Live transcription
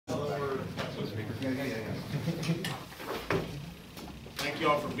Thank you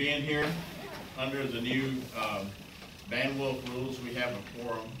all for being here. Under the new Van Wolf rules, we have a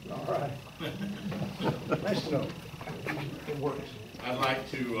quorum. All right. Nice to know. It works. I'd like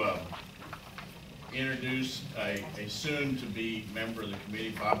to introduce a soon-to-be member of the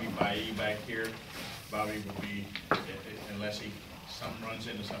committee, Bobby Bailly, back here. Bobby will be, unless he runs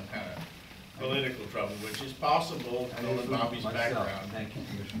into some kind of political trouble, which is possible, knowing Bobby's background. Thank you,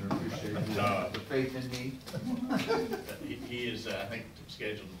 Commissioner. Appreciate the faith in me. He is, I think,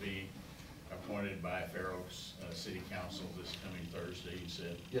 scheduled to be appointed by Fair Oaks City Council this coming Thursday, he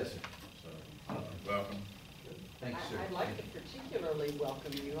said. Yes, sir. So, welcome. Thank you, sir. I'd like to particularly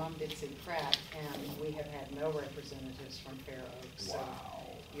welcome you. I'm Bitsy Pratt, and we have had no representatives from Fair Oaks. Wow.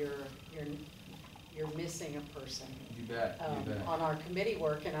 So you're missing a person. You bet, you bet. On our committee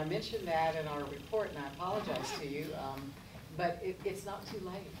work, and I mentioned that in our report, and I apologize to you, but it's not too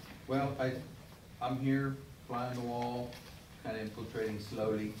late. Well, I'm here, flying the wall, kind of infiltrating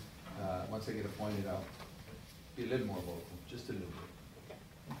slowly. Once I get appointed, I'll be a little more vocal, just a little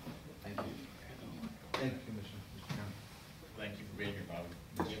bit. Thank you. Thank you, Commissioner. Thank you for being here, Bobby.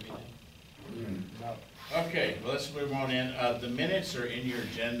 Okay, well, let's move on in. The minutes are in your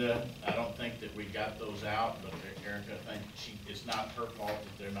agenda. I don't think that we got those out, but Erica, I think it's not her fault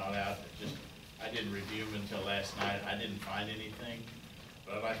that they're not out. I didn't review them until last night. I didn't find anything,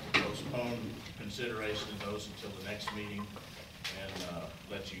 but I'd like to postpone consideration of those until the next meeting and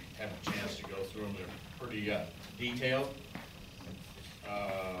let you have a chance to go through them. They're pretty detailed.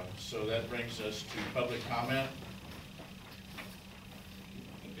 So that brings us to public comment.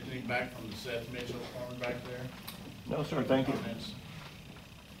 Anything back from the Seth Mitchell forum back there? No, sir, thank you. Comments?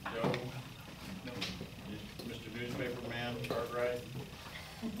 Joe? Mr. Newspaper Man, Cartwright?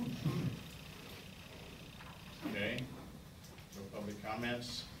 Okay, no public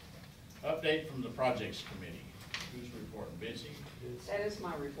comments. Update from the projects committee. Who's reporting? Bitsy? That is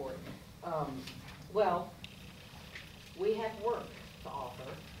my report. Well, we have work to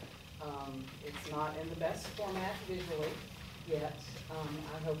offer. It's not in the best format visually yet.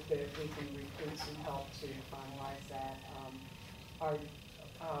 I hope that we can recruit some help to finalize that. Our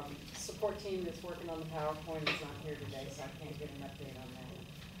support team that's working on the PowerPoint is not here today, so I can't give an update on that.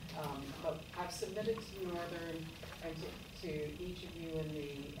 But I've submitted to Northern and to each of you in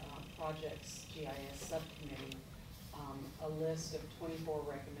the projects GIS subcommittee a list of 24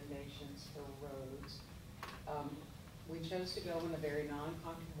 recommendations for roads. We chose to go in a very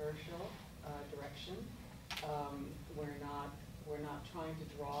non-controversial direction. We're not trying to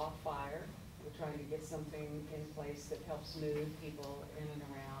draw fire. We're trying to get something in place that helps move people in and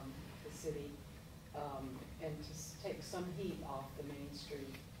around the city, and to take some heat off the Main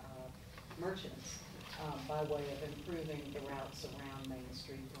Street merchants by way of improving the routes around Main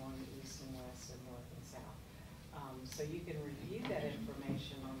Street going east and west and north and south. So you can review that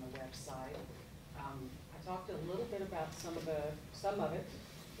information on the website. I talked a little bit about some of it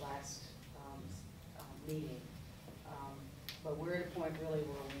last meeting, but we're at a point really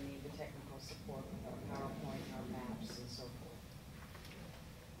where we need the technical support with our PowerPoint and our maps and so forth.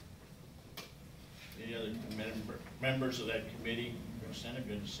 Any other members of that committee? Santa,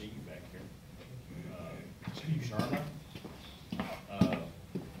 good to see you back here. Steve Sharma.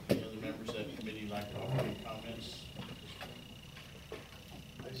 Any other members of that committee like to offer any comments?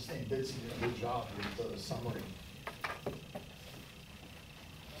 I just think Bitsy did a good job with the summary.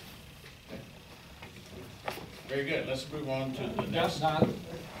 Very good. Let's move on to the next. I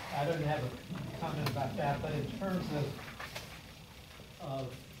don't have a comment about that, but in terms of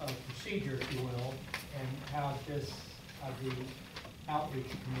procedure, if you will, and how the outreach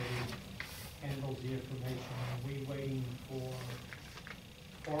committee handles the information, are we waiting for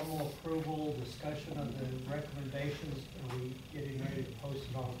formal approval, discussion of the recommendations? Are we getting ready to post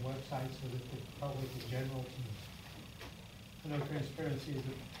it on the website so that the public in general can, transparency is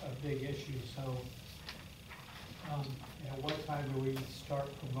a big issue, so at what time do we start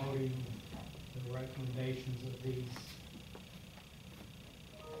promoting the recommendations of these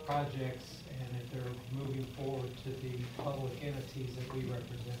projects, and if they're moving forward to the public entities that we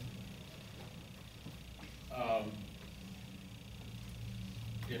represent?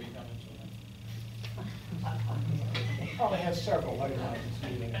 Do you have any comments on that? Probably have several later on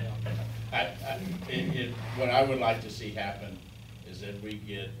this meeting. What I would like to see happen is that we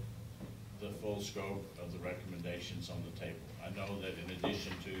get the full scope of the recommendations on the table. I know that in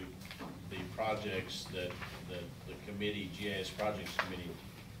addition to the projects that the committee, GIS Projects Committee,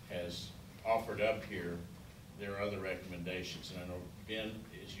 has offered up here, there are other recommendations. And I know, Ben,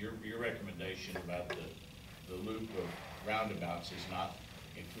 is your recommendation about the loop of roundabouts is not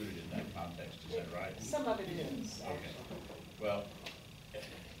included in that context, is that right? Some of it is, Okay. actually. Well,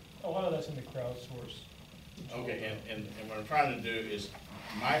 A lot of that's in the crowdsource. okay, and what I'm trying to do is,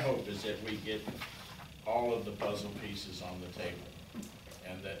 my hope is that we get all of the puzzle pieces on the table,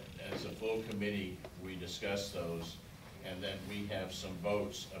 and that as a full committee, we discuss those, and then we have some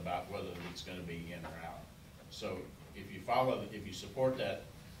votes about whether it's gonna be in or out. So if you support that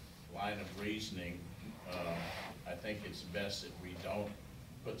line of reasoning, I think it's best that we don't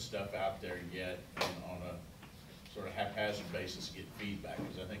put stuff out there yet and on a sort of haphazard basis get feedback,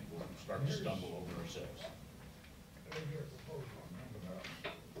 because I think we'll start to stumble over ourselves.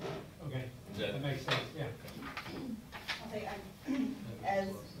 Okay, Is that- that makes sense, yeah. I'll say, as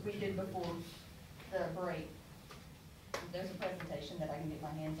we did before the break, there's a presentation that I can get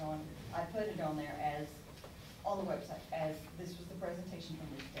my hands on. I put it on there as, on the website, as this was the presentation from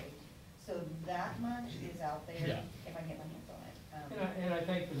this date. So that much is out there, Yeah. if I get my hands on it. And I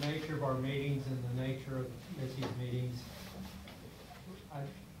think the nature of our meetings and the nature of Missy's meetings, I'm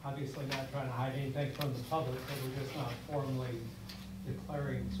obviously not trying to hide anything from the public, but we're just not formally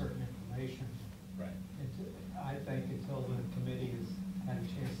declaring certain information. Right. I think until the committee has had a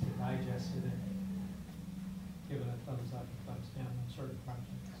chance to digest it and given a thumbs up and thumbs down on certain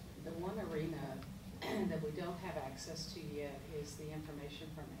projects. The one arena that we don't have access to yet is the information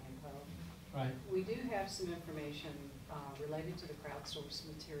from AMPO. Right. We do have some information related to the crowdsourced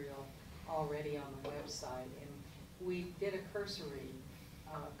material already on the website, and we did a cursory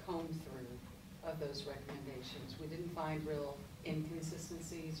comb through of those recommendations. We didn't find real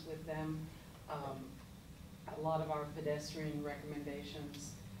inconsistencies with them. A lot of our pedestrian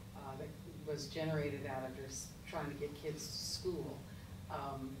recommendations that was generated out of just trying to get kids to school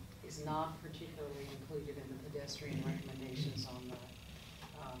is not particularly included in the pedestrian recommendations on the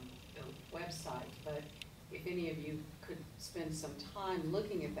website. But if any of you could spend some time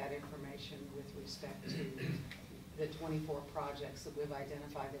looking at that information with respect to the 24 projects that we've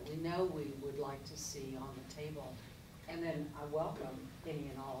identified that we know we would like to see on the table. And then I welcome any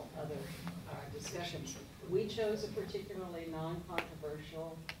and all other discussions. We chose a particularly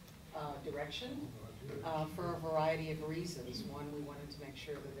non-controversial direction for a variety of reasons. One, we wanted to make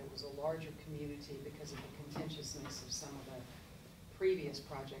sure that it was a larger community because of the contentiousness of some of the previous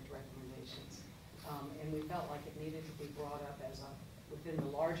project recommendations. And we felt like it needed to be brought up as within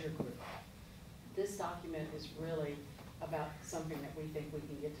the larger group. This document is really about something that we think we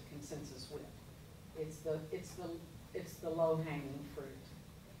can get to consensus with. It's the low-hanging fruit.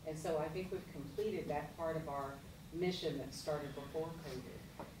 And so I think we've completed that part of our mission that started before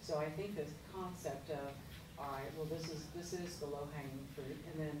COVID. So I think this concept of, all right, well, this is the low-hanging fruit,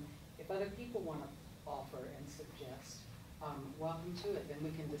 and then if other people want to offer and suggest, welcome to it, then we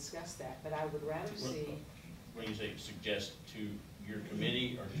can discuss that. But I would rather see. When you say suggest to your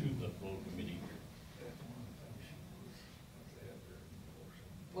committee or to the full committee?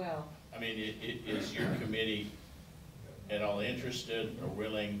 Well, I mean, is your committee at all interested or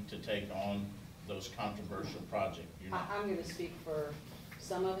willing to take on those controversial projects? I'm going to speak for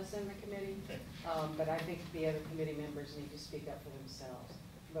some of us in the committee, Okay. but I think the other committee members need to speak up for themselves.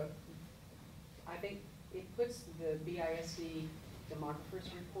 But I think it puts the BISD demographers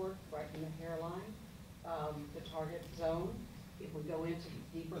report right in the hairline, the target zone. If we go into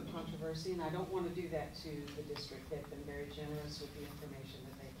deeper controversy, and I don't want to do that to the district, they've been very generous with the information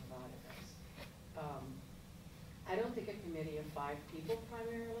that they provided us. I don't think a committee of 5 people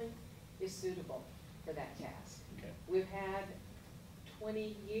primarily is suitable for that task. Okay. We've had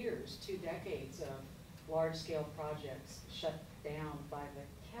 20 years, 2 decades of large-scale projects shut down by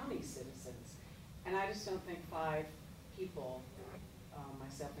the county citizens. And I just don't think 5 people,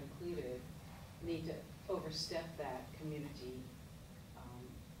 myself included, need to overstep that community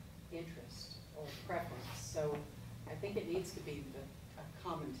interest or preference. So I think it needs to be a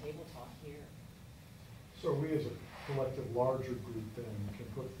common table talk here. So we as a collective larger group then can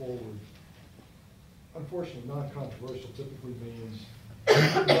put forward, unfortunately, non-controversial typically means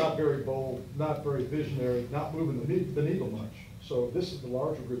not very bold, not very visionary, not moving the needle much. So this is the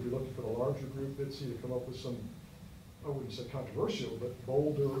larger group. You're looking for the larger group that's either come up with some, I wouldn't say controversial, but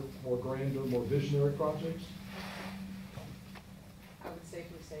bolder, more grander, more visionary projects. I would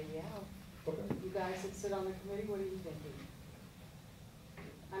safely say, yeah. Okay. You guys that sit on the committee, what are you thinking?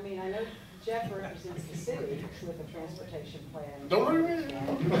 I mean, I know Jeff represents the city with a transportation plan.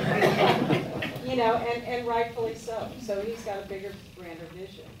 You know, and rightfully so. So he's got a bigger, grander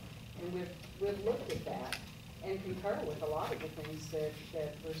vision. And we've looked at that and concur with a lot of the things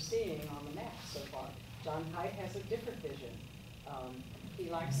that we're seeing on the map so far. John Kite has a different vision. he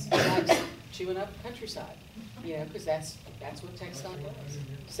likes chewing up the countryside, you know, because that's what TechStop does.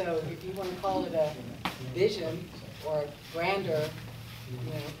 So if you want to call it a vision or a grander, you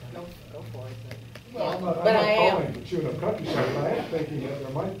know, go for it. Well, I'm not But I am. calling it chewing up countryside, but I am thinking that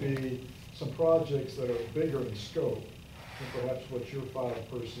there might be some projects that are bigger in scope than perhaps what your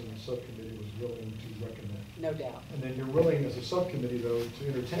five-person subcommittee was willing to recommend. No doubt. And then you're willing as a subcommittee, though, to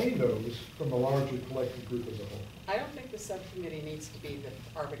entertain those from the larger collective group as a whole. I don't think the subcommittee needs to be the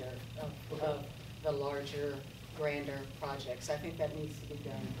arbiter of the larger, grander projects. I think that needs to be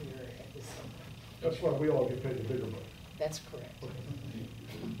done here at this subcommittee. That's why we all get paid the bigger bucks. That's correct.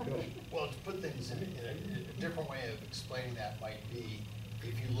 Gotcha. Well, to put things in a different way of explaining that might be,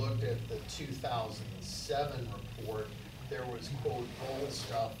 if you looked at the 2007 report, there was quote bold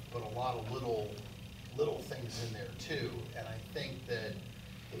stuff, but a lot of little things in there too. And I think that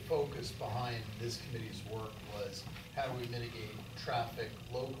the focus behind this committee's work was how do we mitigate traffic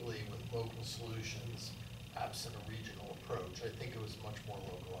locally with local solutions, absent a regional approach. I think it was a much more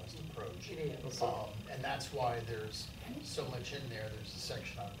localized approach. It is. And that's why there's so much in there. There's a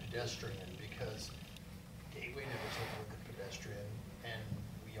section on pedestrian, because Gateway never took a look at pedestrian, and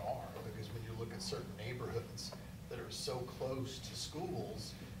we are, because when you look at certain neighborhoods that are so close to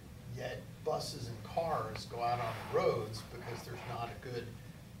schools, yet buses and cars go out on the roads because there's not a good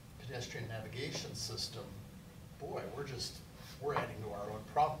pedestrian navigation system. Boy, we're adding to our own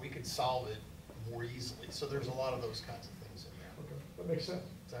problem. We could solve it more easily. So there's a lot of those kinds of things in there. Okay, that makes sense.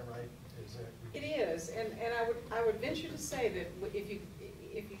 Is that right? Is that? It is, and I would venture to say that if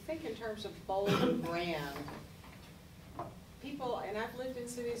you think in terms of bold and grand, people, and I've lived in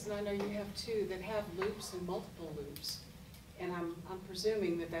cities, and I know you have too, that have loops and multiple loops. And I'm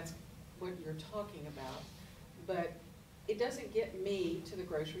presuming that that's what you're talking about. But it doesn't get me to the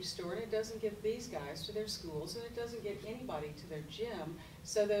grocery store, and it doesn't get these guys to their schools, and it doesn't get anybody to their gym.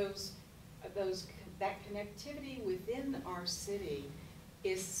 So that connectivity within our city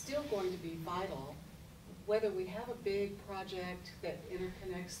is still going to be vital, whether we have a big project that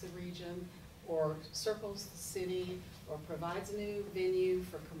interconnects the region or circles the city or provides a new venue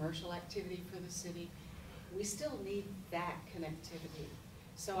for commercial activity for the city. We still need that connectivity.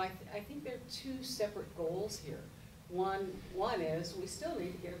 So I think there are two separate goals here. One is we still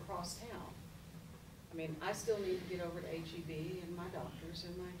need to get across town. I mean, I still need to get over to HEB and my doctors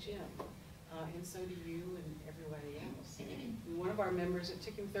and my gym. And so do you and everybody else. And one of our members, it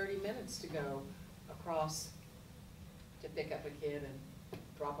took him 30 minutes to go across to pick up a kid and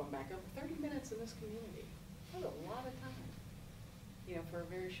drop them back up. 30 minutes in this community, that's a lot of time, you know, for a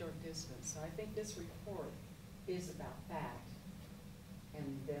very short distance. So I think this report is about that.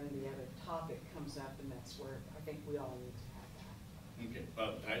 And then the other topic comes up, and that's where I think we all need to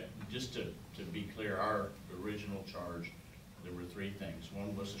have that. Okay, just to be clear, our original charge, there were three things.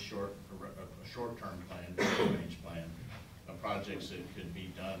 One was a short-term plan, long-range plan, of projects that could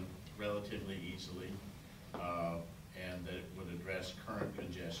be done relatively easily, and that would address current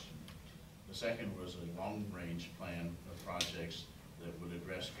congestion. The second was a long-range plan of projects that would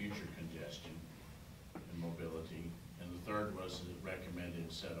address future congestion and mobility. And the third was a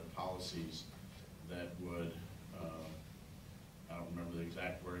recommended set of policies that would, I don't remember the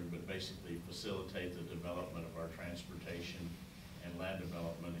exact wording, but basically facilitate the development of our transportation and land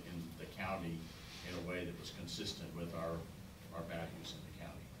development in the county in a way that was consistent with our values in the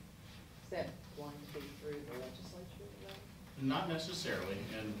county. Is that going to be through the legislature? Not necessarily,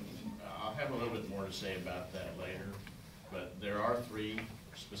 and I'll have a little bit more to say about that later, but there are three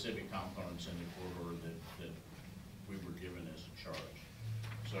specific components in the corridor that we were given as a charge.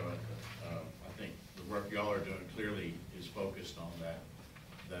 So I think the work y'all are doing clearly is focused on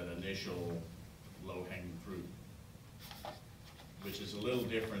that initial low-hanging fruit, which is a little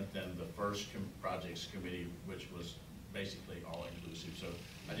different than the first projects committee, which was basically all-inclusive. So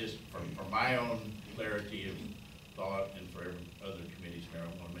I just, for my own clarity of thought and for every other committees, Mayor,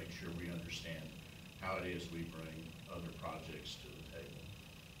 I want to make sure we understand how it is we bring other projects to the table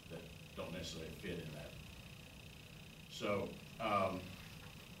that don't necessarily fit in that. So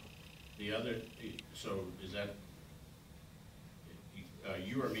so is that,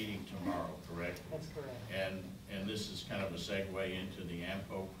 you are meeting tomorrow, correct? That's correct. And this is kind of a segue into the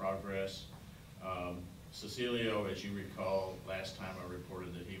AMPO progress. Cecilio, as you recall, last time I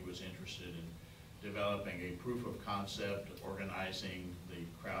reported that he was interested in developing a proof of concept, organizing the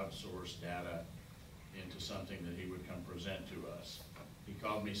crowdsourced data into something that he would come present to us. He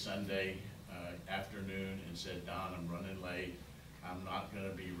called me Sunday afternoon and said, Don, I'm running late. I'm not going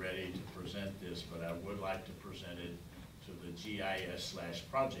to be ready to present this, but I would like to present it to the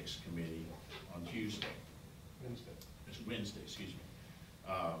GIS/Projects Committee on Tuesday. Wednesday. It's Wednesday, excuse me.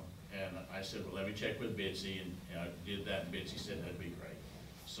 And I said, well, let me check with Bitsy, and I did that, and Bitsy said that'd be great.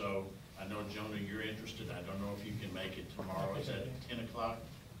 So I know, Jonah, you're interested. I don't know if you can make it tomorrow. Is that 10 o'clock?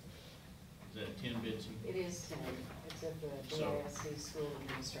 Is that 10, Bitsy? It is 10. It's at the So- BISD School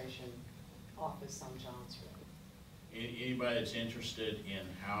Administration Office on Johns Road. Anybody that's interested in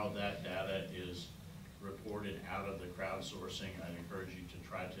how that data is reported out of the crowdsourcing, I'd encourage you to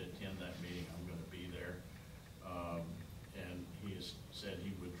try to attend that meeting. I'm going to be there. And he has said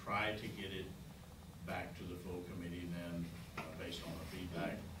he would try to get it back to the full committee then, based on the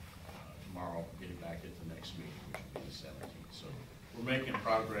feedback. Tomorrow, get it back at the next meeting, which will be the 17th. So we're making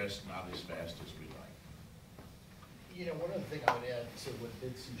progress, not as fast as we'd like. You know, one other thing I would add to what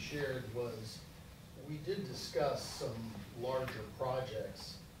Bitsy shared was, we did discuss some larger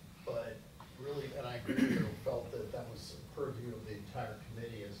projects, but really, and I agree with her, felt that that was a purview of the entire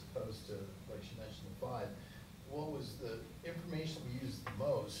committee as opposed to, like she mentioned, the 5. What was the information we used the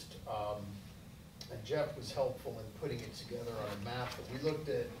most, and Jeff was helpful in putting it together on a map, but we looked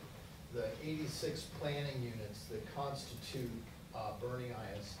at the 86 planning units that constitute Bernie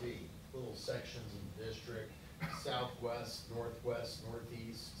ISD, little sections of the district, southwest, northwest,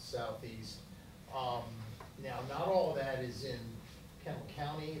 northeast, southeast. Now, not all of that is in Kendall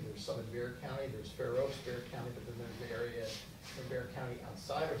County. There's some in Bear County, there's Fair Oaks, Bear County, but then there's the area in Bear County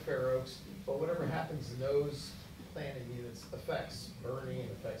outside of Fair Oaks. But whatever happens in those planning units affects Bernie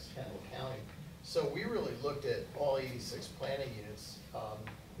and affects Kendall County. So we really looked at all 86 planning units,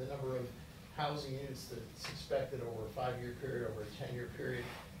 the number of housing units that's expected over a 5-year period, over a 10-year period,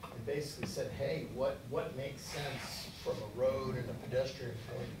 and basically said, hey, what makes sense from a road and a pedestrian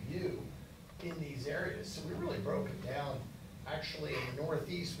point of view in these areas? So we really broke it down. Actually, in the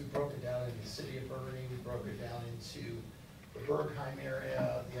northeast, we broke it down into the city of Bernie, we broke it down into the Bergheim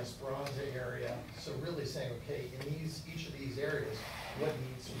area, the Esperanza area. So really saying, okay, in each of these areas, what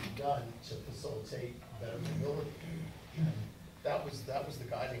needs to be done to facilitate better mobility? And that was the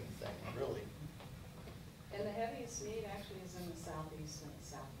guiding thing, really. And the heaviest need actually is in the southeast and the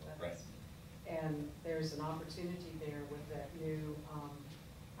southwest. Right. And there's an opportunity there with that new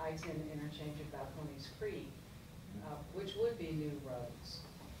I-10 interchange at Balcones Creek, which would be new roads,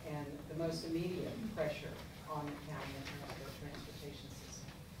 and the most immediate pressure on the county in terms of their transportation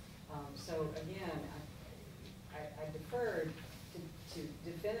system. So again, I deferred to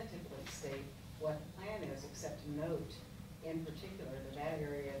definitively state what the plan is, except to note in particular that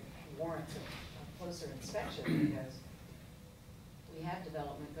area warrants a closer inspection, because we have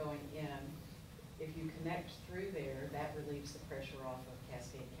development going in. If you connect through there, that relieves the pressure off of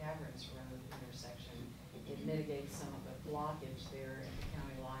Cascade Caverns Road intersection. It mitigates some of the blockage there at the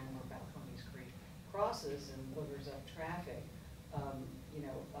county line where Balcones Creek crosses and delivers up traffic, you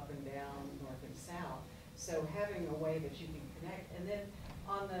know, up and down, north and south. So having a way that you can connect, and then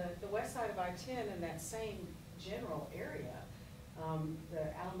on the west side of I-10 in that same general area,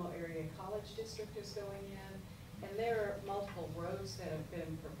 the Alamo Area College District is going in, and there are multiple roads that have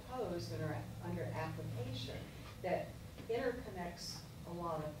been proposed and are under application that interconnects a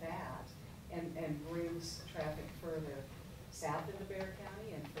lot of that and brings traffic further south into Bear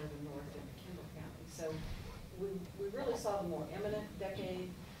County and further north into Kendall County. So we really saw the more imminent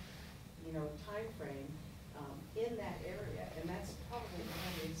decade, you know, timeframe in that area, and that's probably the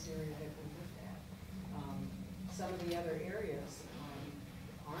heaviest area that we looked at. Some of the other areas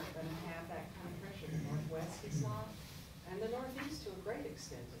aren't going to have that kind of pressure. The Northwest is not, and the Northeast to a great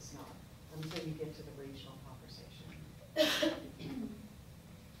extent is not, until you get to the regional conversation. That's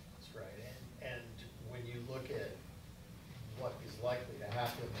right, and when you look at what is likely to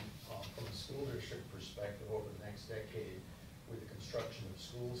happen from a school district perspective over the next decade with the construction of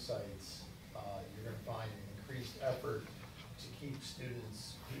school sites, you're going to find an increased effort to keep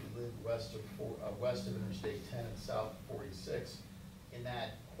students who live west of Interstate 10 and south of 46 in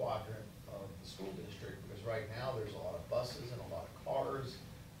that quadrant of the school district, because right now there's a lot of buses and a lot of cars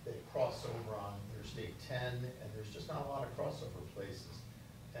that cross over on Interstate 10, and there's just not a lot of crossover places.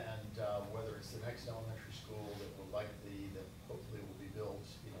 And whether it's the next elementary school that hopefully will be built,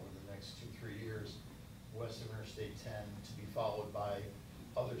 you know, in the next 2-3 years, west of Interstate 10, to be followed by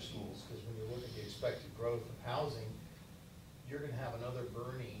other schools, because when you look at the expected growth of housing, you're going to have another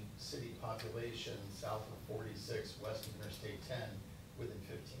Bernie city population south of 46, west of Interstate 10, within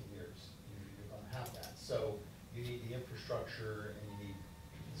 15 years. You're going to have that. So you need the infrastructure and you need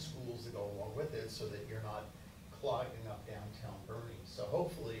the schools to go along with it so that you're not clogging up downtown Bernie. So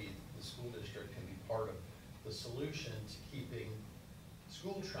hopefully the school district can be part of the solution to keeping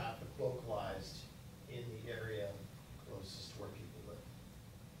school traffic localized in the area closest to where people live.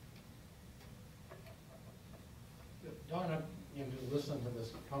 Don, you know, to listen to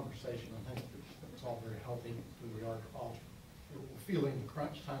this conversation, I think it's all very healthy. We are all feeling the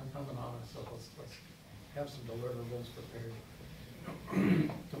crunch time coming on us, so let's have some deliverables prepared.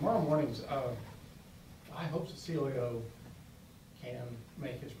 Tomorrow morning's, I hope Cecilio can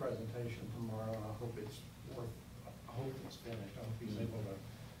make his presentation tomorrow, and I hope it's finished. I hope he's able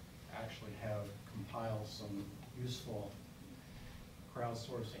to actually compile some useful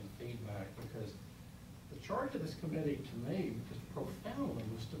crowdsourcing feedback, because the charge of this committee to me is profoundly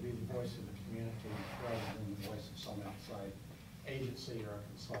was to be the voice of the community rather than the voice of some outside agency or a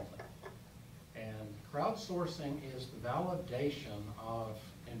consultant. And crowdsourcing is the validation of,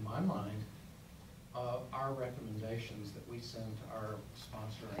 in my mind, of our recommendations that we send to our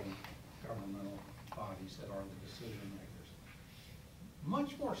sponsoring governmental bodies that are the decision makers.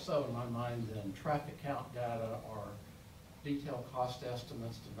 Much more so in my mind than traffic count data or detailed cost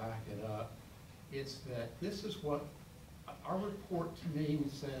estimates to back it up. It's that this is what our report to me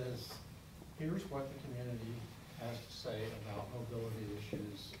says, here's what the community has to say about mobility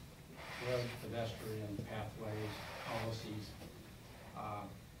issues, road, pedestrian, pathways, policies.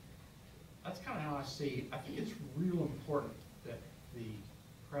 That's kind of how I see. I think it's real important that the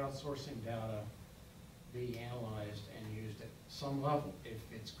crowdsourcing data be analyzed and used at some level. If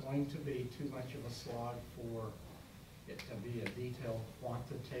it's going to be too much of a slog for it to be a detailed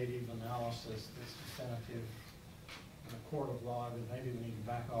quantitative analysis that's definitive in a court of law, then maybe we need to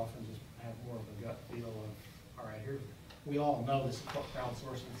back off and just have more of a gut feel of, all right, here, we all know this is what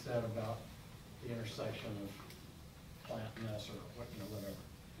crowdsourcing said about the intersection of Plant and Ness or what, you know, whatever.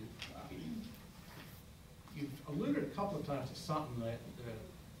 You've alluded a couple of times to something that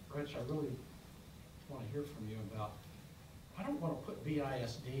Rich, I really want to hear from you about. I don't want to put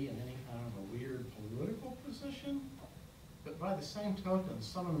BISD in any kind of a weird political position, but by the same token,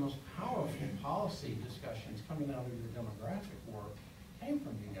 some of the most powerful policy discussions coming out of your demographic work came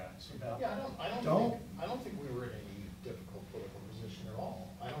from you guys about. Yeah, I don't think we were in any difficult political position at all.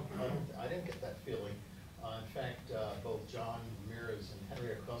 I didn't get that feeling. In fact, both John Ramirez and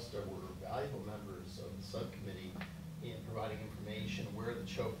Henry Acosta were valuable members of the subcommittee in providing information where the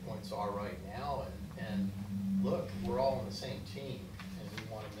choke points are right now. And look, we're all on the same team, and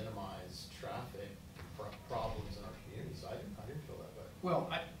we want to minimize traffic problems in our communities. I didn't feel that way. Well,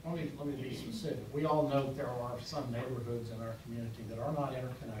 let me be specific. We all know that there are some neighborhoods in our community that are not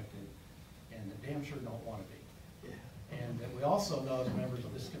interconnected and that damn sure don't want to be. Yeah. And that we also know as members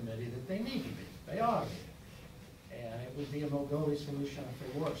of this committee that they need to be. They ought to be. And it would be a mobility solution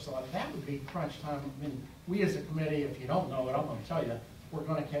if they were. So that would be crunch time. I mean, we as a committee, if you don't know it, I'm going to tell you, we're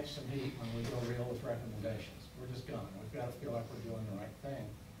going to catch some heat when we go real with recommendations. We're just going to. We've got to feel like we're doing the right thing.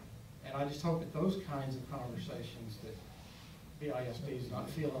 And I just hope that those kinds of conversations, that BISD is not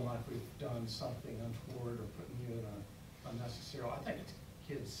feeling like we've done something untoward or putting you in an unnecessary. I think it's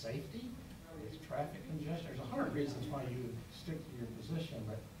kids' safety, it's traffic congestion. There's 100 reasons why you would stick to your position,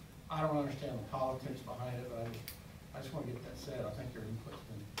 but I don't understand the politics behind it. But I just want to get that said. I think your input's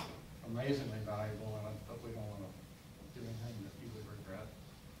been amazingly valuable, and but we don't want to do anything that you would regret.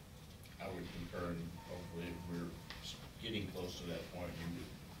 I would concur, and hopefully if we're getting close to that point, I'm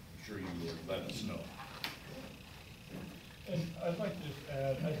sure you will let us know. And I'd like to just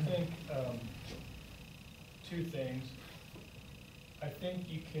add, I think, two things. I think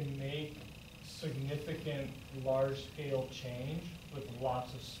you can make significant large-scale change with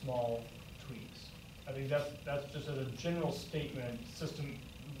lots of small tweaks. I think that's just as a general statement,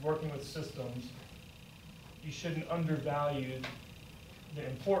 working with systems, you shouldn't undervalue the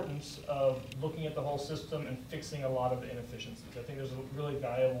importance of looking at the whole system and fixing a lot of the inefficiencies. I think there's a really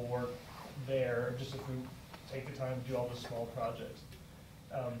valuable work there, just if we take the time to do all the small projects.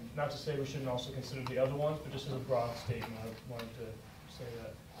 Not to say we shouldn't also consider the other ones, but just as a broad statement, I wanted to say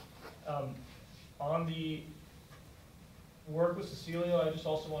that. On the work with Cecilio, I just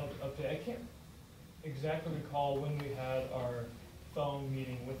also wanted to update. I can't exactly recall when we had our phone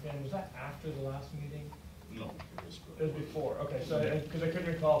meeting with him. Was that after the last meeting? No, it was before. Okay, so because I couldn't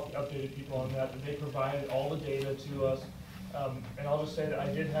recall if we updated people on that, but they provided all the data to us. And I'll just say that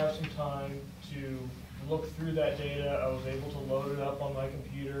I did have some time to look through that data. I was able to load it up on my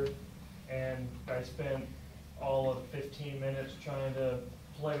computer, and I spent all of 15 minutes trying to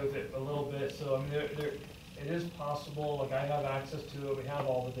play with it a little bit. So I mean, it is possible. Like, I have access to it. We have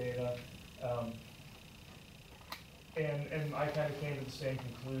all the data, and I kind of came to the same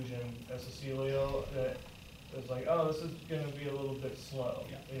conclusion as Cecilio, that it was like, oh, this is going to be a little bit slow.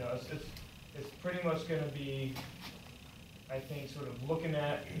 Yeah. You know, it's pretty much going to be, I think, sort of looking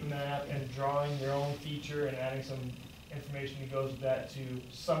at the map and drawing your own feature and adding some information that goes with that to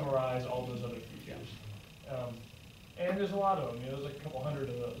summarize all those other features. And there's a lot of them, you know, there's like a couple hundred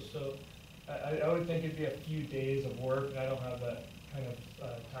of those, so I would think it'd be a few days of work, and I don't have that kind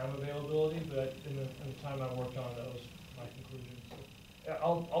of time availability, but in the time I worked on, that was my conclusion. So, yeah,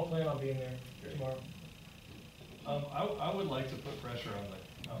 I'll plan on being there tomorrow. I would like to put pressure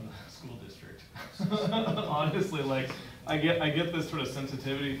on the school district. Honestly, like, I get this sort of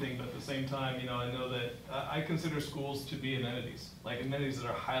sensitivity thing, but at the same time, you know, I know that I consider schools to be amenities, like amenities that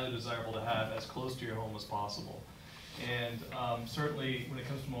are highly desirable to have as close to your home as possible. And certainly when it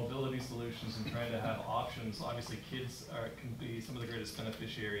comes to mobility solutions and trying to have options, obviously kids can be some of the greatest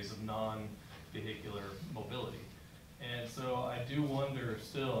beneficiaries of non-vehicular mobility. And so I do wonder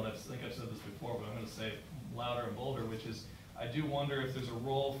still, and I think I've said this before, but I'm going to say it louder and bolder, which is I do wonder if there's a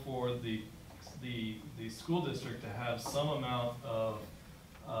role for the school district to have some amount of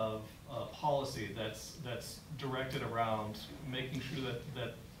policy that's directed around making sure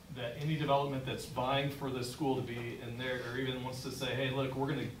that any development that's vying for the school to be in there, or even wants to say, hey, look, we're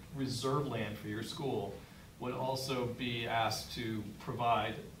gonna reserve land for your school, would also be asked to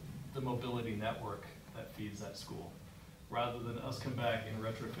provide the mobility network that feeds that school, rather than us come back and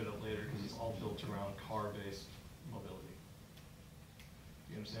retrofit it later because it's all built around car-based mobility.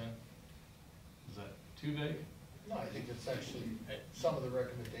 Do you understand? Is that too vague? No, I think it's actually, some of the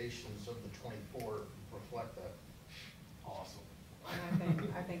recommendations of the 24 reflect that. Awesome. And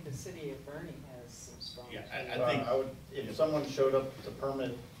I think the city of Bernie has some strong. Yeah, I think, I would, if someone showed up to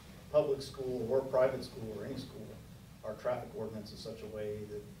permit public school or private school or any school, our traffic ordinance is such a way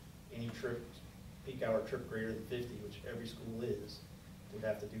that any trip, peak hour trip greater than 50, which every school is, would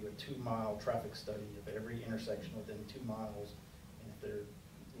have to do a 2-mile traffic study of every intersection within 2 miles. And if they're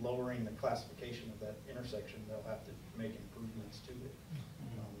lowering the classification of that intersection, they'll have to make improvements to it.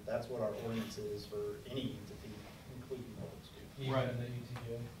 That's what our ordinance is for any entity, including public school. Right. Even in the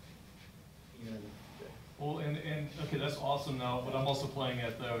UTJ. Even in Well, and okay, that's awesome. Now, what I'm also playing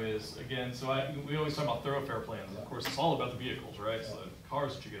at though is, again, so we always talk about thoroughfare plans. Of course, it's all about the vehicles, right? So the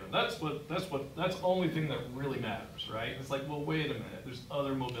cars that you get in. That's the only thing that really matters, right? It's like, well, wait a minute. There's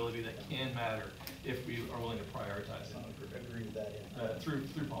other mobility that can matter if we are willing to prioritize it I agree with that. Yeah.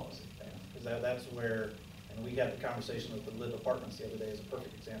 through policy. Because that's where, and we had the conversation with the Live Apartments the other day as a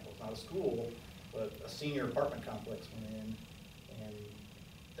perfect example. It's not a school, but a senior apartment complex went in, and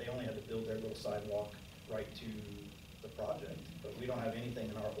they only had to build their little sidewalk right to the project. But we don't have anything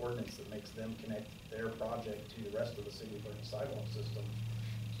in our ordinance that makes them connect their project to the rest of the city of Bernie sidewalk system,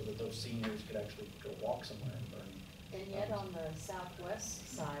 so that those seniors could actually go walk somewhere in Bernie. And yet on the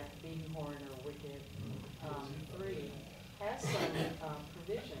southwest side, Beatenhorn or Wicked 3 has some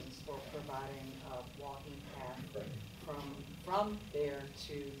provisions for providing a walking path from there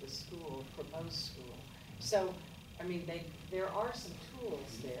to the school, proposed school. So, I mean, there are some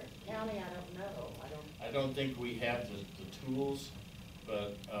tools there. County, I don't know. I don't think we have the tools,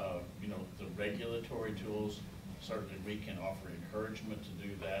 but, you know, the regulatory tools, certainly we can offer encouragement to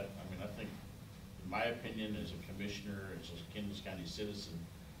do that. I mean, I think, in my opinion, as a commissioner, as a Kansas County citizen,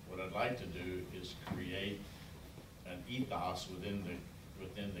 what I'd like to do is create an ethos within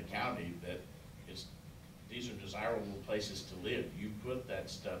the county that these are desirable places to live. You put that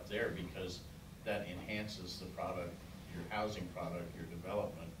stuff there because that enhances the product, your housing product, your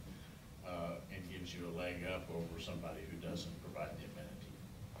development, and gives you a leg up over somebody who doesn't provide the amenity.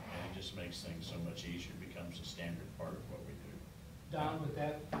 And it just makes things so much easier, becomes a standard part of what we do. Don, would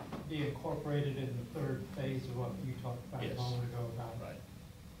that be incorporated in the third phase of what you talked about Yes. a moment ago about Right.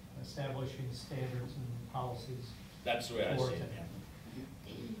 establishing standards and policies? That's the way I see it,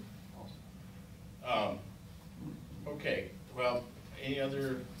 yeah. Okay, well, any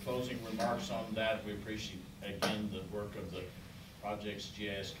other closing remarks on that? We appreciate, again, the work of the Projects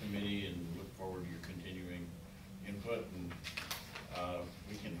GIS Committee and look forward to your continuing input. And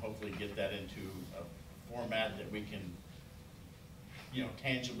we can hopefully get that into a format that we can, you know,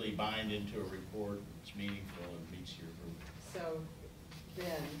 tangibly bind into a report that's meaningful and meets your group. So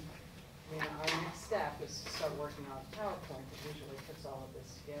then, I mean, our next step is to start working on a PowerPoint that usually puts all of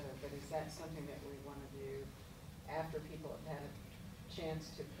this together. But is that something that we want to do after people have had a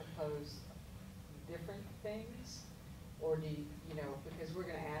chance to propose different things? Or do you know, because we're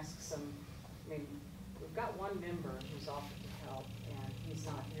going to ask some, I mean, we've got one member who's offered to help, and he's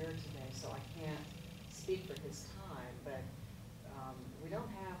not here today, so I can't speak for his time, but we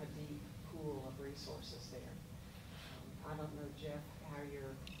don't have a deep pool of resources there. I don't know, Jeff, how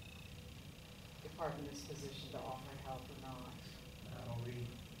your department is positioned to offer help or not.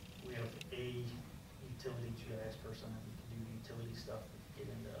 We have a utility GIS person that we can do utility stuff, get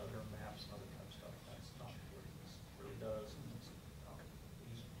into other maps and other type of stuff. That's not what this really does. And it's,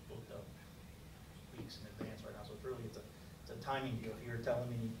 he's booked up weeks in advance right now, so it's really, it's a timing deal. If you were telling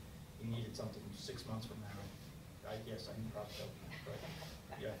me you needed something 6 months from now, I guess I can probably help you. But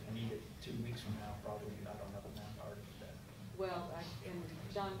yeah, if you need it 2 weeks from now, probably I don't have a manpower to do that. Well, and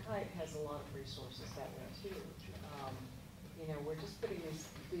John Kite has a lot of resources that way too. You know, we're just putting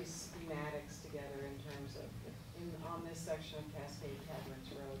these schematics together in terms of, on this section of Cascade Caverns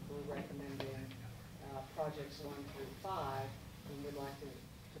Road, we're recommending projects 1 through 5, and we'd like to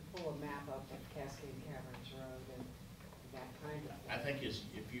pull a map up of Cascade Caverns Road and that kind of thing. I think if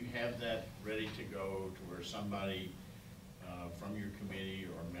you have that ready to go to where somebody from your committee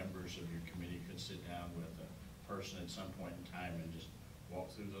or members of your committee could sit down with a person at some point in time and just walk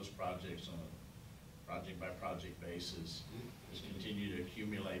through those projects on a project-by-project basis, just continue to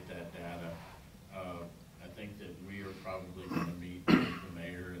accumulate that data. I think that we are probably going to meet with the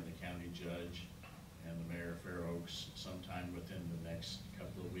mayor and the county judge and the mayor of Fair Oaks sometime within the next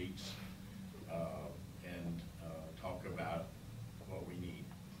couple of weeks and talk about what we need.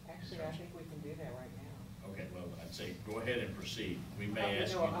 Actually, I think we can do that right now. Okay, well, I'd say go ahead and proceed. We may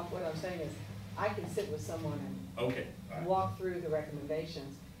ask you. What I'm saying is, I can sit with someone Okay. All and right. walk through the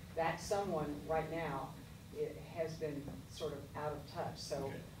recommendations. That someone right now, it has been sort of out of touch, so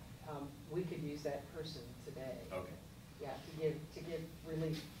Okay. We could use that person today. Okay. Yeah, to give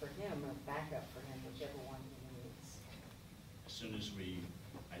relief for him, a backup for him, whichever one he needs. As soon as we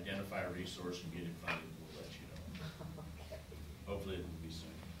identify a resource and get it funded, we'll let you know. Okay. Hopefully it will be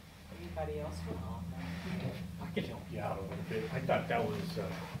soon. Anybody else want to offer? I can help you out a little bit. I thought that was,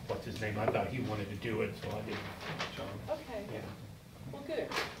 what's his name? I thought he wanted to do it, so I didn't. Okay, Yeah. well, good.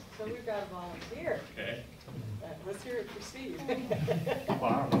 So we've got a volunteer. Okay? Let's hear it for Steve. Well,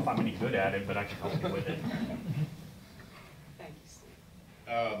 I don't know if I'm any good at it, but I can help you with it. Thank you,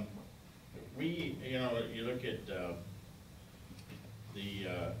 Steve. We, you know, you look at the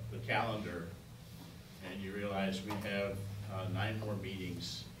calendar and you realize we have 9 more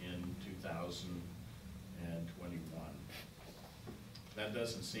meetings in 2021. That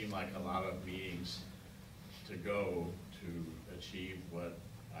doesn't seem like a lot of meetings to go to achieve what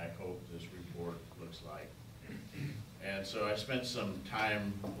I hope this report looks like. And so I spent some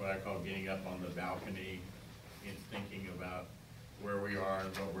time, what I call getting up on the balcony and thinking about where we are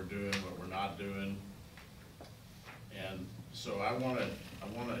and what we're doing, what we're not doing. And so I wanna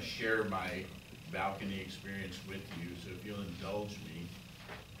share my balcony experience with you, so if you'll indulge me,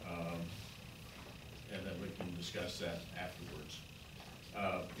 and then we can discuss that afterwards.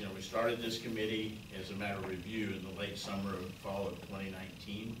 You know, we started this committee as a matter of review in the late summer and fall of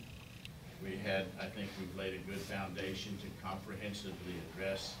 2019. We had, I think we've laid a good foundation to comprehensively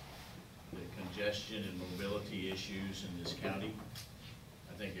address the congestion and mobility issues in this county.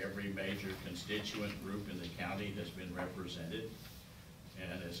 I think every major constituent group in the county has been represented.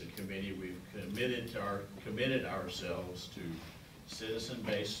 And as a committee, we've committed ourselves to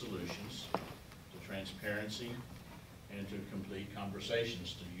citizen-based solutions, to transparency, and to complete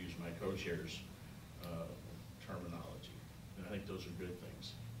conversations, to use my co-chair's terminology. And I think those are good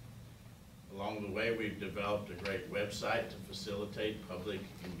things. Along the way, we've developed a great website to facilitate public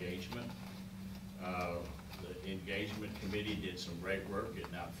engagement. The engagement committee did some great work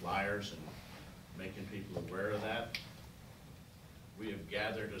getting out flyers and making people aware of that. We have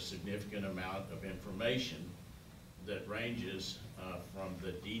gathered a significant amount of information that ranges from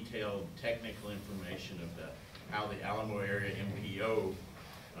the detailed technical information of how the Alamo Area MPO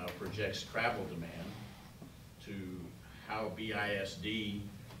projects travel demand to how BISD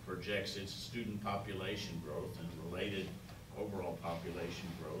projects its student population growth and related overall population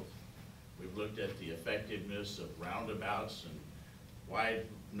growth. We've looked at the effectiveness of roundabouts and wide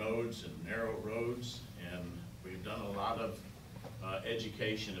nodes and narrow roads, and we've done a lot of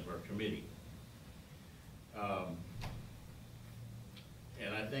education of our committee.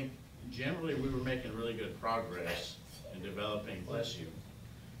 And I think generally we were making really good progress in developing, bless you,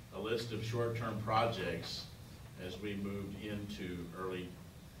 a list of short-term projects as we moved into early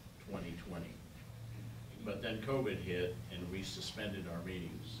 2020. But then COVID hit and we suspended our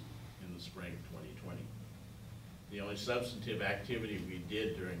meetings in the spring of 2020. The only substantive activity we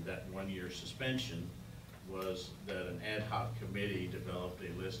did during that one-year suspension was that an ad hoc committee developed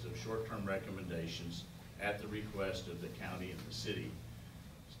a list of short-term recommendations at the request of the county and the city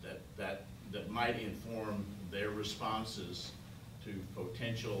that might inform their responses to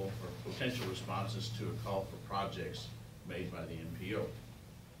potential responses to a call for projects made by the NPO.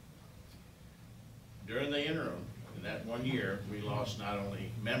 During the interim, in that 1 year, we lost not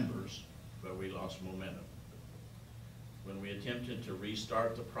only members, but we lost momentum. When we attempted to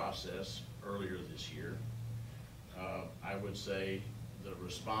restart the process earlier this year, I would say the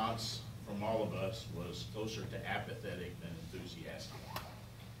response from all of us was closer to apathetic than enthusiastic.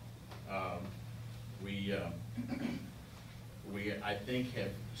 We, I think,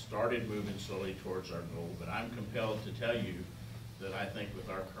 have started moving slowly towards our goal, but I'm compelled to tell you that I think with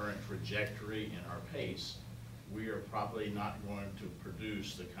our current trajectory and our pace, we are probably not going to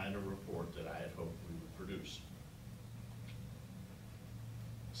produce the kind of report that I had hoped we would produce.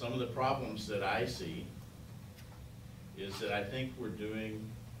 Some of the problems that I see is that I think we're doing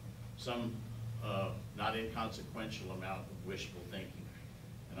some not inconsequential amount of wishful thinking.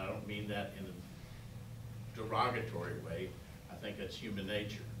 And I don't mean that in a derogatory way. I think that's human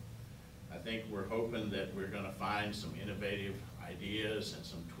nature. I think we're hoping that we're gonna find some innovative ideas and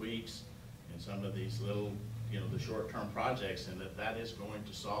some tweaks in some of these little, the short-term projects, and that is going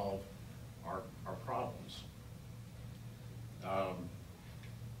to solve our problems.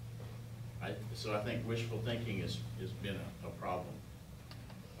 So I think wishful thinking has been a problem.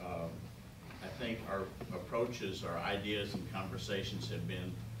 I think our approaches, our ideas and conversations have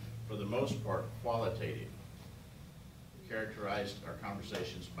been, for the most part, qualitative. Characterized our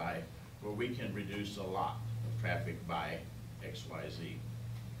conversations by, well, we can reduce a lot of traffic by X, Y, Z,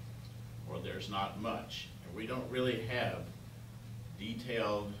 or there's not much. And we don't really have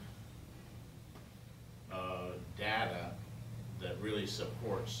detailed data that really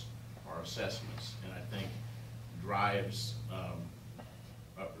supports our assessments, and I think drives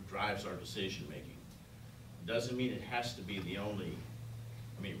our decision making. Doesn't mean it has to be the only.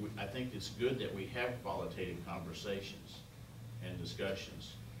 I mean, I think it's good that we have qualitative conversations and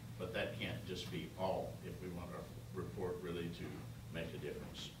discussions, but that can't just be all if we want our report really to make a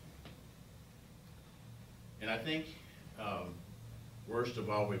difference. And I think, worst of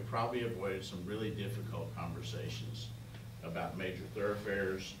all, we've probably avoided some really difficult conversations about major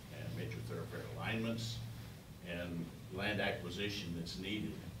thoroughfares and major thoroughfare alignments and land acquisition that's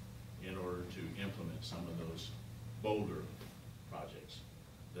needed in order to implement some of those bolder projects.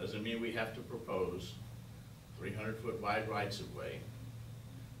 Doesn't mean we have to propose 300-foot wide rights-of-way,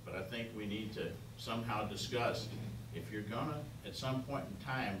 but I think we need to somehow discuss, if you're gonna, at some point in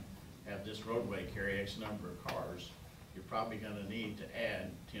time, have this roadway carry X number of cars, you're probably gonna need to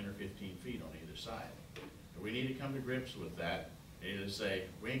add 10 or 15 feet on either side. And we need to come to grips with that, and either say,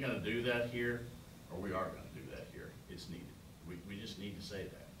 we ain't gonna do that here, or we are gonna do that here. It's needed. We just need to say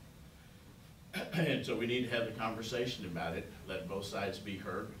that. And so we need to have the conversation about it, let both sides be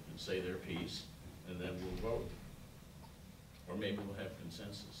heard and say their piece, and then we'll vote. Or maybe we'll have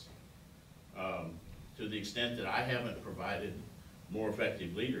consensus. To the extent that I haven't provided more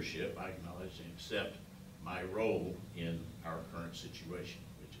effective leadership, I acknowledge and accept my role in our current situation,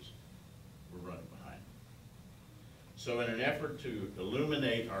 which is we're running behind. So in an effort to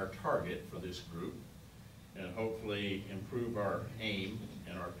illuminate our target for this group and hopefully improve our aim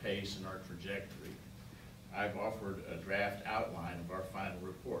and our pace and our trajectory, I've offered a draft outline of our final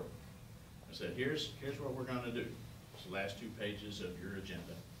report. I said, here's what we're gonna do. It's the last 2 pages of your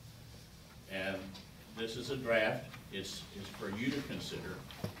agenda. And this is a draft. It's for you to consider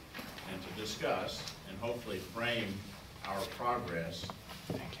and to discuss and hopefully frame our progress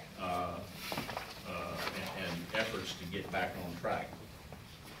and efforts to get back on track.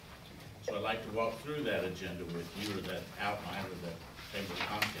 So I'd like to walk through that agenda with you, or that outline, or that table of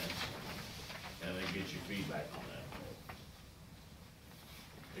contents, and then get your feedback on that.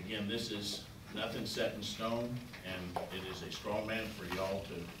 Again, this is nothing set in stone, and it is a straw man for y'all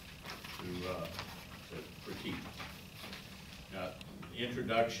to critique. Now, the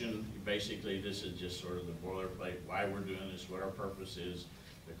introduction, basically this is just sort of the boilerplate, why we're doing this, what our purpose is,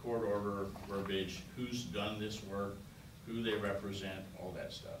 the court order, verbiage, who's done this work, who they represent, all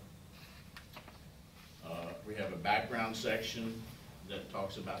that stuff. We have a background section that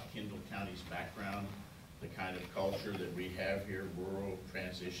talks about Kendall County's background, the kind of culture that we have here, rural,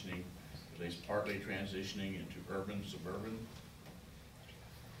 transitioning, at least partly transitioning into urban, suburban.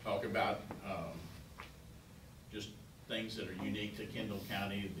 Talk about just things that are unique to Kendall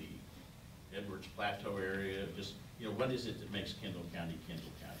County, the Edwards Plateau area, just, what is it that makes Kendall County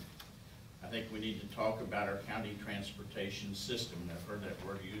Kendall County? I think we need to talk about our county transportation system, and I've heard that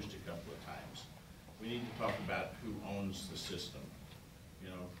word used a couple of times. We need to talk about who owns the system.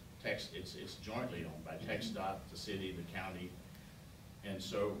 It's jointly owned by TxDOT, the city, the county, and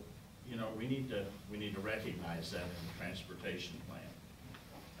so, we need to recognize that in the transportation plan.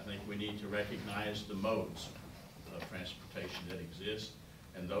 I think we need to recognize the modes of transportation that exist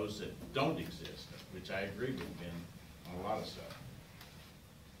and those that don't exist, which I agree with Ben on a lot of stuff.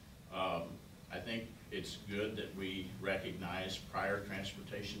 I think it's good that we recognize prior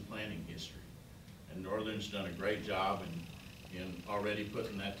transportation planning history. And Northern's done a great job in already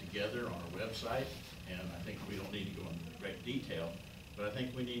putting that together on our website, and I think we don't need to go into great detail, but I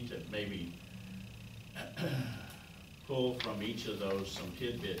think we need to maybe pull from each of those some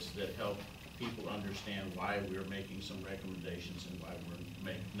tidbits that help people understand why we're making some recommendations and why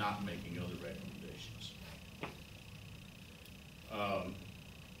we're not making other recommendations.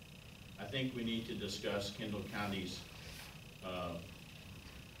 I think we need to discuss Kendall County's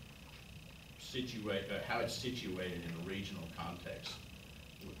how it's situated in a regional context.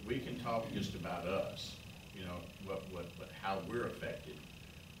 We can talk just about us, you know, how we're affected.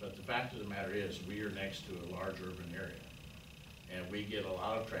 But the fact of the matter is, we are next to a large urban area, and we get a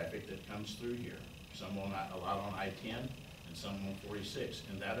lot of traffic that comes through here. Some a lot on I-10 and some on 46,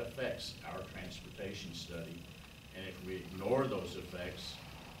 and that affects our transportation study. And if we ignore those effects,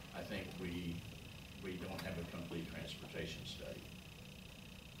 I think we don't have a complete transportation study.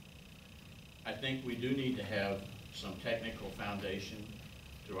 I think we do need to have some technical foundation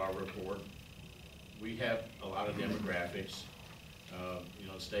to our report. We have a lot of demographics. You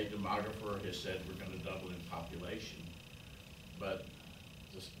know, the state demographer has said we're going to double in population, but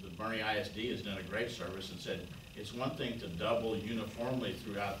the Bernie ISD has done a great service and said it's one thing to double uniformly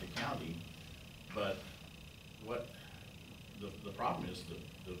throughout the county, but what the problem is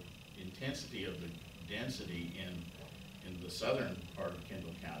the intensity of the density in the southern part of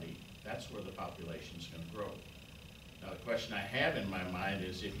Kendall County. That's where the population is going to grow. Now, the question I have in my mind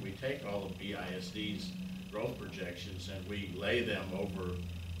is if we take all of BISD's growth projections and we lay them over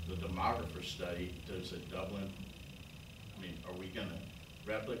the demographer study, does it double in? I mean, are we going to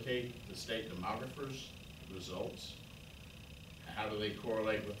replicate the state demographer's results? How do they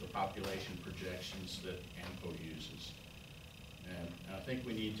correlate with the population projections that AMCO uses? And I think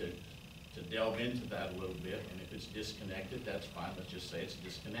we need to delve into that a little bit, and if it's disconnected, that's fine. Let's just say it's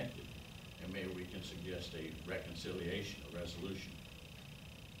disconnected, and maybe we can suggest a reconciliation, a resolution.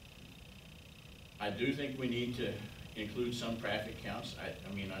 I do think we need to include some traffic counts.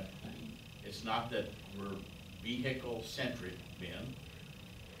 I mean, it's not that we're vehicle-centric, Ben,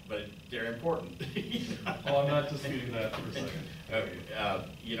 but they're important. Oh, I'm not disputing that for a second.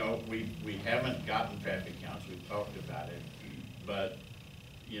 You know, we haven't gotten traffic counts. We've talked about it, but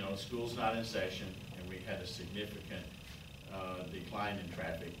you know, school's not in session, and we had a significant decline in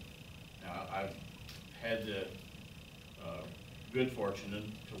traffic. Now, I've had the good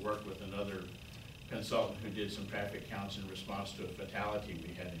fortune to work with another consultant who did some traffic counts in response to a fatality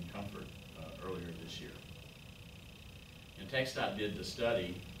we had in Comfort earlier this year. And TxDOT did the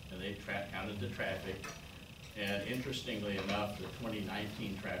study, and they counted the traffic, and interestingly enough, the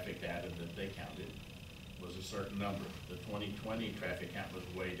 2019 traffic data that they counted was a certain number. The 2020 traffic count was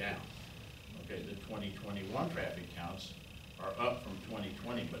way down. Okay, the 2021 traffic counts are up from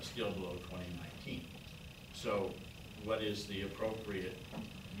 2020, but still below 2019. So what is the appropriate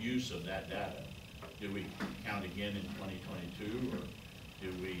use of that data? Do we count again in 2022, or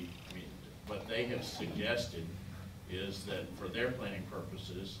do we, I mean, what they have suggested is that for their planning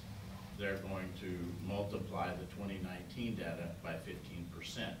purposes, they're going to multiply the 2019 data by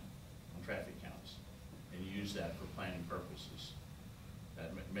 15% on traffic counts and use that for planning purposes.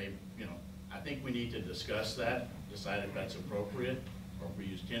 That may, you know, I think we need to discuss that, decide if that's appropriate, or if we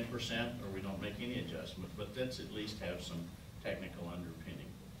use 10%, or we don't make any adjustment, but let's at least have some technical underpinning.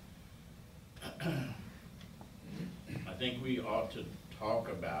 I think we ought to talk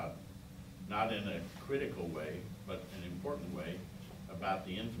about, not in a critical way, but an important way, about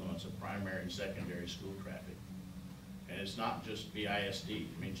the influence of primary and secondary school traffic. And it's not just BISD.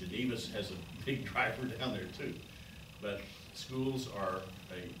 I mean, Geneva's has a big driver down there too. But schools are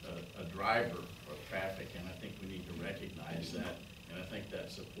a driver of traffic, and I think we need to recognize that. And I think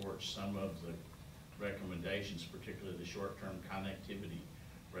that supports some of the recommendations, particularly the short-term connectivity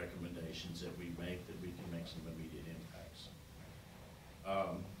recommendations that we make, that we can make some immediate impacts.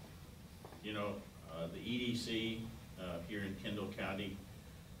 You know, the EDC here in Kendall County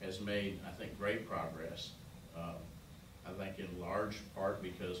has made, I think, great progress. I think in large part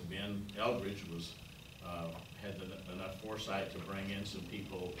because Ben Eldridge had enough foresight to bring in some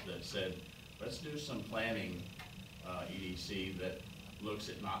people that said, let's do some planning EDC that looks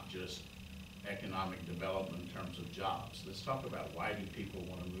at not just economic development in terms of jobs. Let's talk about why do people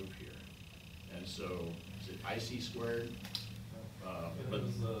want to move here. And so, is it IC squared? It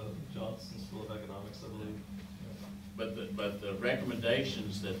was Johnson School of Economics, I believe. But the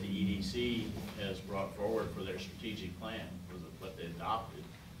recommendations that the EDC has brought forward for their strategic plan, what they adopted,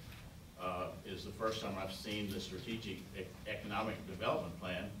 is the first time I've seen the strategic economic development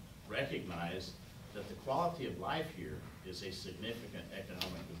plan recognize that the quality of life here is a significant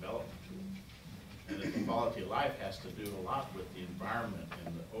economic development tool. And that the quality of life wife has to do a lot with the environment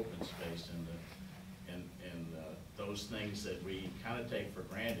and the open space and those things that we kind of take for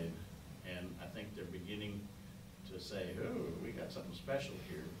granted. And I think they're beginning to say, oh, we got something special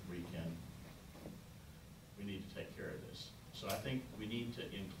here. We need to take care of this. So I think we need to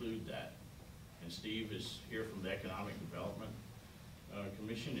include that. And Steve is here from the Economic Development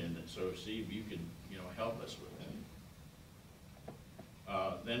Commission, and so Steve, you can, help us with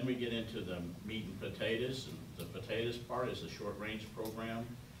that. Then we get into the meat and potatoes, and the potatoes part is the short-range program.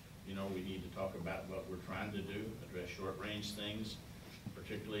 We need to talk about what we're trying to do, address short-range things,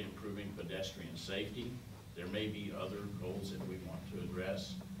 particularly improving pedestrian safety. There may be other goals that we want to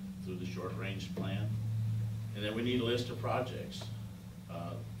address through the short-range plan. And then we need a list of projects.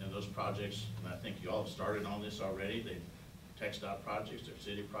 And those projects, and I think you all have started on this already, they're TxDOT projects, they're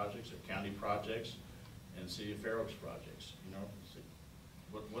city projects, they're county projects, and City of Fair Oaks projects.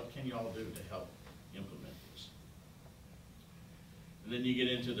 What can you all do to help implement this? And then you get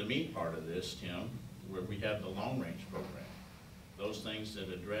into the meat part of this, Tim, where we have the long-range program. Those things that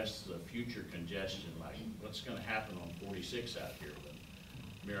address the future congestion, like what's going to happen on 46 out here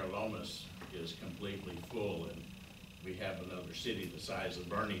when Miralomas is completely full and we have another city the size of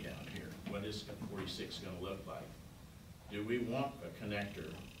Bernie down here. What is 46 going to look like? Do we want a connector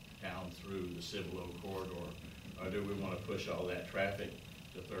down through the Cibolo corridor, or do we want to push all that traffic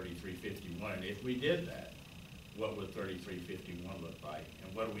to 3351? And if we did that, what would 3351 look like?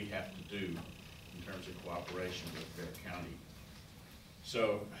 And what do we have to do in terms of cooperation with Bear County?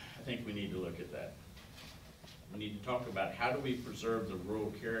 So I think we need to look at that. We need to talk about how do we preserve the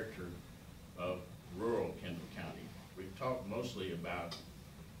rural character of rural Kendall County. We've talked mostly about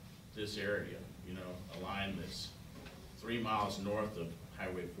this area, a line that's 3 miles north of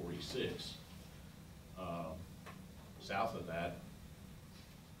Highway 46. South of that,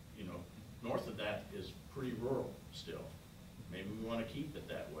 north of that is pretty rural still. Maybe we want to keep it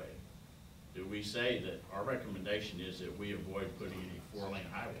that way. Do we say that our recommendation is that we avoid putting any 4-lane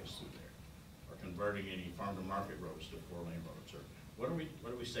highways through there, or converting any farm-to-market roads to 4-lane roads? Or what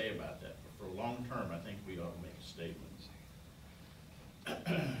do we say about that? For long term, I think we ought to make a statement.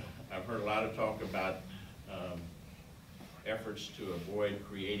 I've heard a lot of talk about efforts to avoid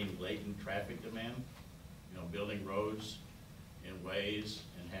creating latent traffic demand, building roads in ways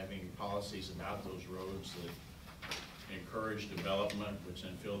and having policies about those roads that encourage development, which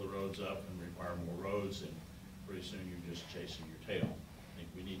then fill the roads up and require more roads, and pretty soon you're just chasing your tail. I think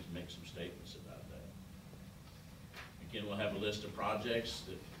we need to make some statements about that. Again, we'll have a list of projects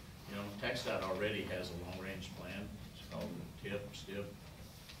that, TxDOT already has a long-range plan. It's called the STIP,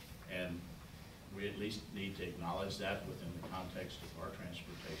 and we at least need to acknowledge that within the context of our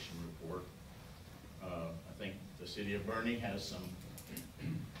transportation report. I think the city of Bernie has some,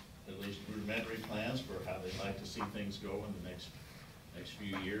 at least rudimentary plans for how they'd like to see things go in the next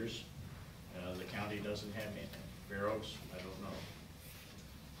few years. The county doesn't have anything. Fair Oaks, I don't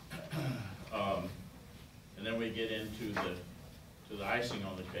know. And then we get into the icing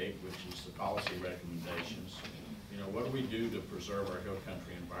on the cake, which is the policy recommendations. What do we do to preserve our hill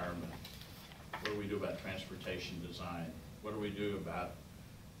country environment? What do we do about transportation design? What do we do about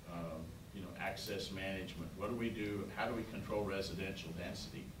access management? What do we do? How do we control residential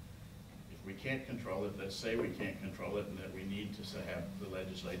density? If we can't control it, let's say we can't control it, and that we need to have the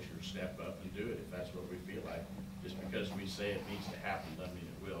legislature step up and do it if that's what we feel like. Just because we say it needs to happen doesn't mean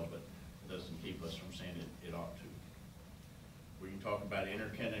it will, but it doesn't keep us from saying it ought to. We can talk about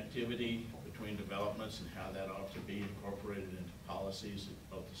interconnectivity between developments and how that ought to be incorporated into policies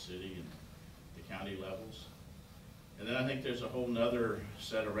at both the city and the county levels. And then I think there's a whole nother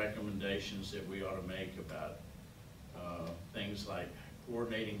set of recommendations that we ought to make about things like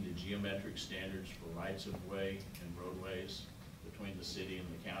coordinating the geometric standards for rights-of-way and roadways between the city and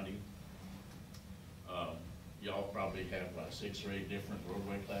the county. Y'all probably have, what, 6 or 8 different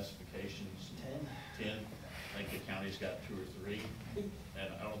roadway classifications? 10. I think the county's got 2 or 3, and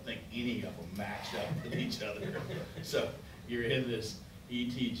I don't think any of them match up with each other. So you're in this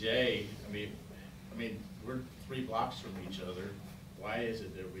ETJ. I mean, we're 3 blocks from each other. Why is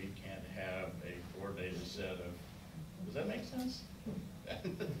it that we can't have a coordinated set of? Does that make sense?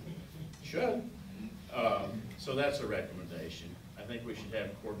 Should. So that's a recommendation. I think we should have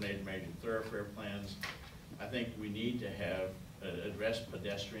coordinated major thoroughfare plans. I think we need to have address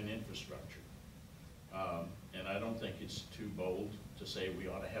pedestrian infrastructure. And I don't think it's too bold to say we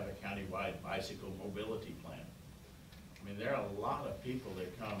ought to have a countywide bicycle mobility plan. I mean, there are a lot of people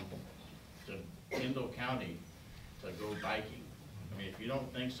that come to Kendall County to go biking. I mean, if you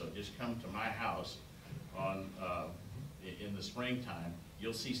don't think so, just come to my house in the springtime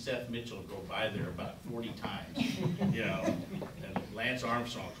you'll see Seth Mitchell go by there about 40 times, you know, and Lance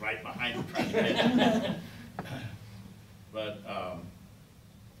Armstrong's right behind him trying to catch him. But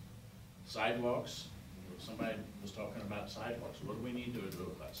sidewalks, somebody was talking about sidewalks. What do we need to do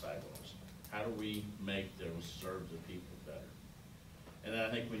about sidewalks? How do we make those serve the people better? And then I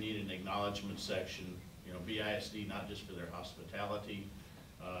think we need an acknowledgement section, you know, BISD, not just for their hospitality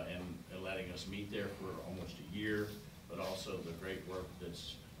and letting us meet there for almost a year, but also the great work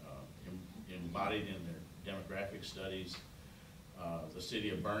that's embodied in their demographic studies. The city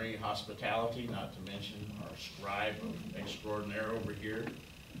of Bernie hospitality, not to mention our scribe of extraordinaire over here.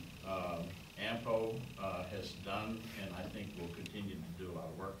 AMPO has done, and I think will continue to do a lot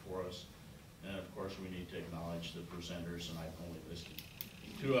of work for us. And of course, we need to acknowledge the presenters, and I've only listed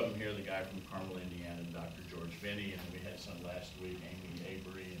two of them here, the guy from Carmel, Indiana, and Dr. George Finney, and we had some last week, Amy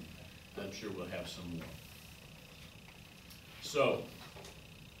Avery, and I'm sure we'll have some more. So,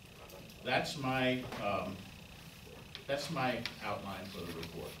 that's my outline for the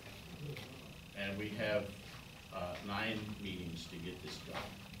report. And we have 9 meetings to get this done.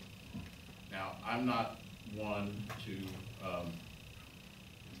 Now, I'm not one to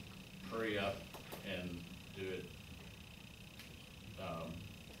hurry up and do it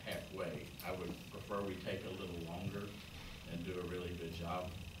halfway. I would prefer we take a little longer and do a really good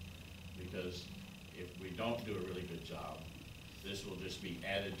job, because if we don't do a really good job, this will just be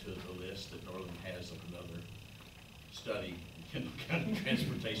added to the list that Northern has of another study in Kendall County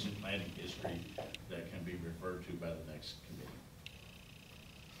transportation planning history that can be referred to by the next committee.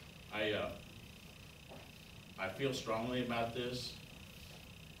 I feel strongly about this.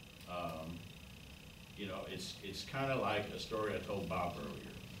 You know, it's kind of like a story I told Bob earlier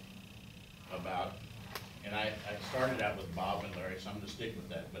about, and I started out with Bob and Larry, so I'm going to stick with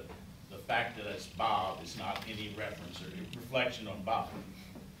that, but the fact that it's Bob is not any reference or reflection on Bob.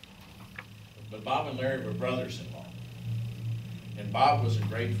 But Bob and Larry were brothers-in-law. And Bob was a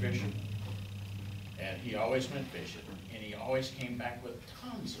great fisherman. And he always went fishing, and he always came back with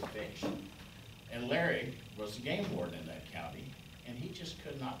tons of fish. And Larry was the game warden in that county, and he just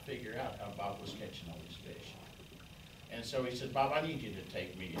could not figure out how Bob was catching all these fish. And so he said, Bob, I need you to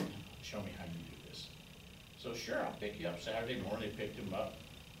take me and show me how you do this. So sure, I'll pick you up Saturday morning. They picked him up,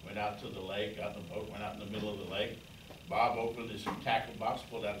 went out to the lake, got in the boat, went out in the middle of the lake. Bob opened his tackle box,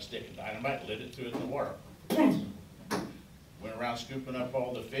 pulled out a stick of dynamite, lit it, threw it in the water. Went around scooping up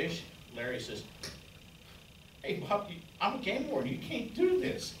all the fish. Larry says, hey, Bob, I'm a game warden. You can't do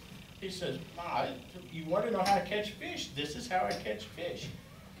this. He says, Ma, you want to know how to catch fish? This is how I catch fish.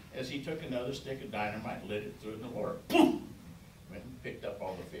 As he took another stick of dynamite, lit it, threw it in the water. Went and picked up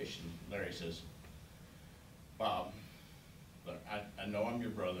all the fish. And Larry says, Bob, look, I know I'm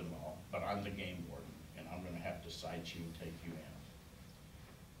your brother-in-law, but I'm the game warden, and I'm going to have to cite you and take you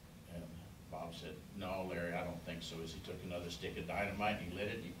in. And Bob said, no, Larry, I don't think so. As he took another stick of dynamite, he lit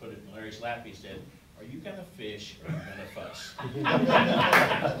it, and he put it in Larry's lap. He said, are you going to fish or are you going to fuss?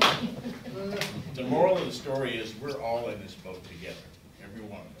 The moral of the story is we're all in this boat together, every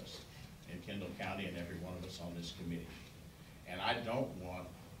one of us in Kendall County and every one of us on this committee. And I don't want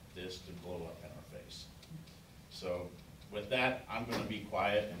this to blow up in our face. So with that, I'm going to be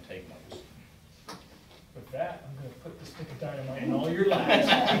quiet and take notes. With that, I'm going to put the stick of dynamite in all your laps.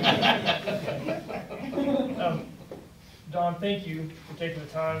 Don, thank you for taking the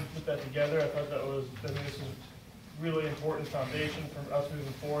time to put that together. I thought this is really important foundation for us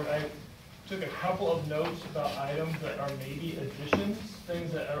moving forward. I took a couple of notes about items that are maybe additions,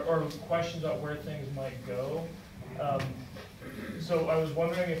 things that are, or questions about where things might go. So I was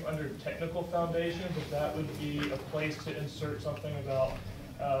wondering if under technical foundations, if that would be a place to insert something about,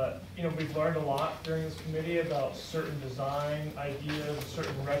 you know, we've learned a lot during this committee about certain design ideas,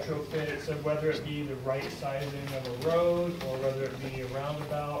 certain retrofit. So whether it be the right sizing of a road, or whether it be a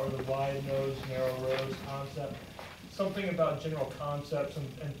roundabout, or the wide nose, narrow roads concept. Something about general concepts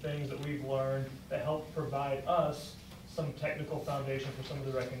and things that we've learned that help provide us some technical foundation for some of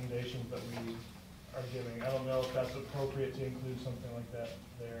the recommendations that we are giving. I don't know if that's appropriate to include something like that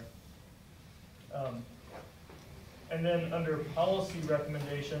there. And then under policy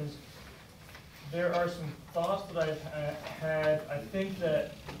recommendations, there are some thoughts that I've had. I think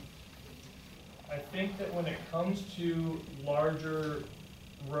that when it comes to larger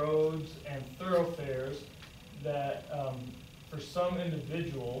roads and thoroughfares, that for some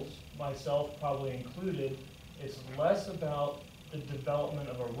individuals, myself probably included, it's less about the development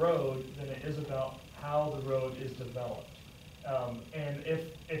of a road than it is about how the road is developed. And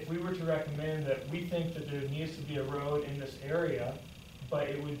if we were to recommend that we think that there needs to be a road in this area, but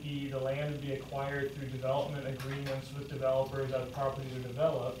it would be, the land would be acquired through development agreements with developers as properties are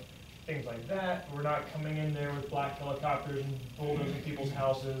developed, things like that. We're not coming in there with black helicopters and bulldozing people's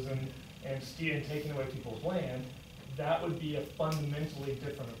houses and taking away people's land. That would be a fundamentally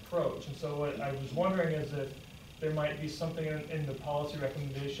different approach. And so what I was wondering is if there might be something in the policy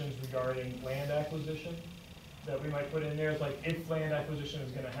recommendations regarding land acquisition that we might put in there, is like, if land acquisition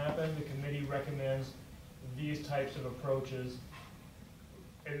is gonna happen, the committee recommends these types of approaches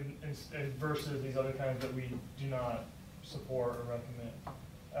and versus these other kinds that we do not support or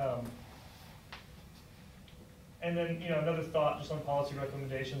recommend. And then, another thought just on policy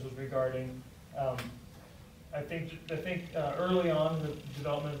recommendations was regarding, I think early on in the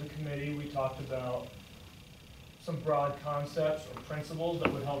development of the committee, we talked about some broad concepts or principles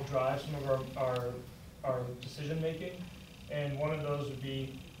that would help drive some of our decision-making. And one of those would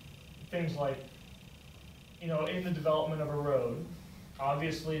be things like, in the development of a road,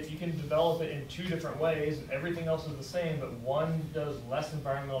 obviously, if you can develop it in two different ways and everything else is the same, but one does less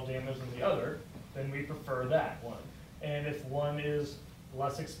environmental damage than the other, then we prefer that one. And if one is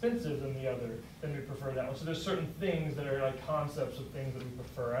less expensive than the other, then we prefer that one. So there's certain things that are like concepts of things that we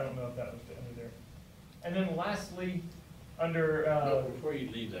prefer. I don't know if that would fit under there. And then lastly, under... No, before you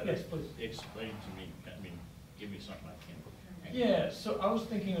leave that, yes, please. explain to me, give me something I can. Yeah, so I was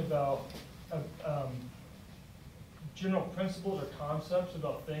thinking about general principles or concepts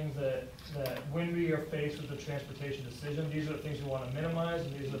about things that when we are faced with a transportation decision, these are the things we want to minimize,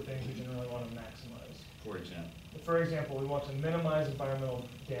 and these are the things we generally want to maximize. For example? For example, we want to minimize environmental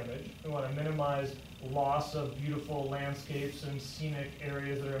damage. We want to minimize loss of beautiful landscapes and scenic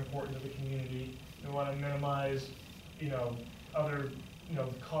areas that are important to the community. We want to minimize, the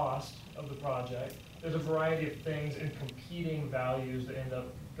cost of the project. There's a variety of things and competing values that end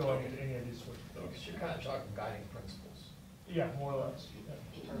up going into any of these sorts of things. You're kind of talking guiding principles. Yeah, more or less.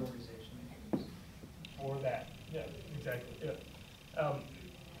 Yeah. Prioritization. Or that, yeah, exactly, yeah.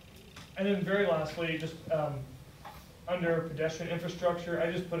 And then very lastly, just under pedestrian infrastructure,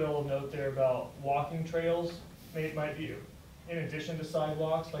 I just put a little note there about walking trails. Might be in addition to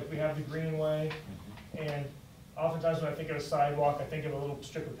sidewalks, like we have the greenway, and oftentimes when I think of a sidewalk, I think of a little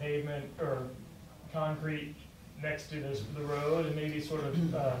strip of pavement or concrete next to the road, and maybe sort of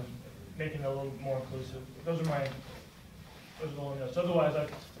making it a little more inclusive. Those are the only notes. Otherwise,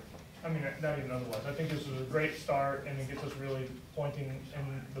 not even otherwise. I think this was a great start, and it gets us really pointing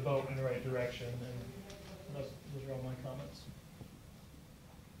in the boat in the right direction, and those are all my comments.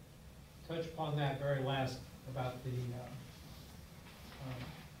 Touch upon that very last about the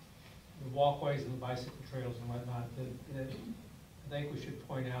walkways and the bicycle trails and whatnot. I think we should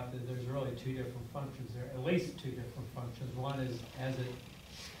point out that there's really two different functions there, at least two different functions. One is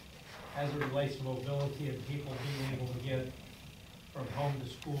as it relates to mobility and people being able to get from home to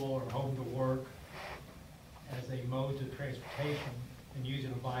school or home to work as a mode of transportation and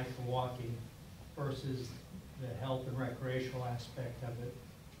using a bike for walking versus the health and recreational aspect of it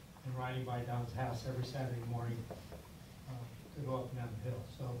and riding by Don's house every Saturday morning to go up and down the hill.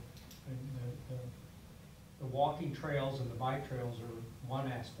 So the walking trails and the bike trails are one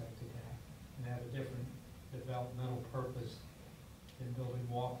aspect of that and have a different developmental purpose in building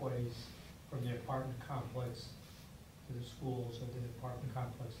walkways from the apartment complex to the schools, or the apartment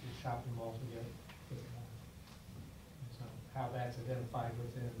complex to the shopping malls we get. So how that's identified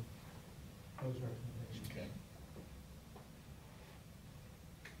within those recommendations. Okay.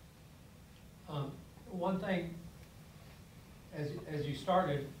 One thing, as you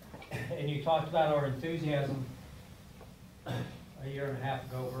started, and you talked about our enthusiasm a year and a half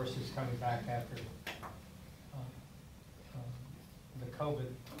ago versus coming back after the COVID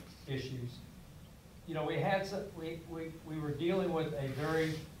issues. We were dealing with a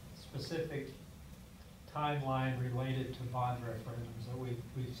very specific timeline related to bond referendums that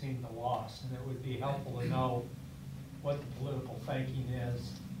we've seen the loss, and it would be helpful to know what the political thinking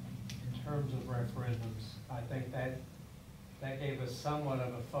is in terms of referendums. I think that gave us somewhat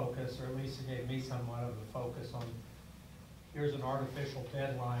of a focus, or at least it gave me somewhat of a focus on, here's an artificial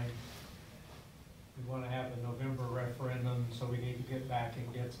deadline. We want to have a November referendum, so we need to get back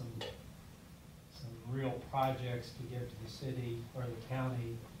and get some real projects to give to the city or the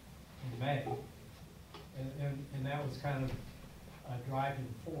county in May. And that was kind of a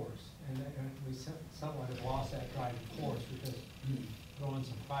driving force. And we somewhat have lost that driving force because throwing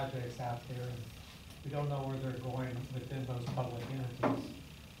some projects out there, and we don't know where they're going within those public entities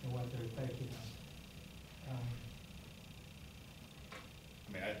and what they're thinking of.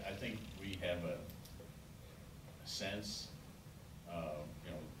 I think we have a sense,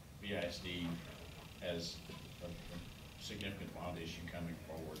 BISD has significant bond issue coming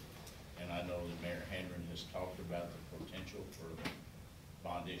forward. And I know that Mayor Hendren has talked about the potential for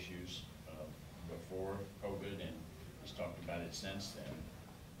bond issues before COVID, and he's talked about it since then.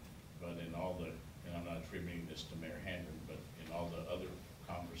 But in all the, and I'm not attributing this to Mayor Hendren, but in all the other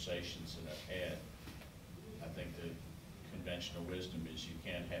conversations that I've had, I think the conventional wisdom is you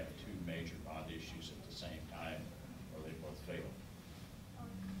can't have two major bond issues at the same time or they both fail.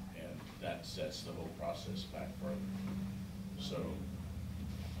 And that sets the whole process back further. So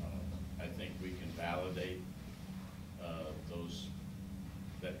I think we can validate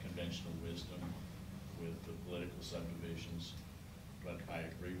that conventional wisdom with the political subdivisions, but I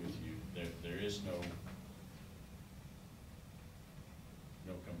agree with you. There is no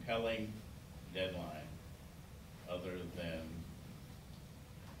compelling deadline other than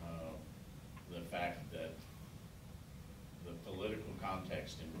the fact that the political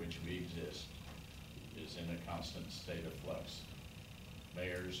context in which we exist is in a constant state of flux.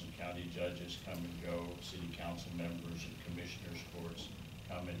 Mayors and county judges come and go, city council members and commissioners' courts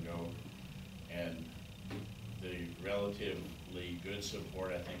come and go, and the relatively good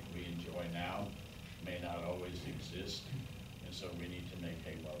support I think we enjoy now may not always exist, and so we need to make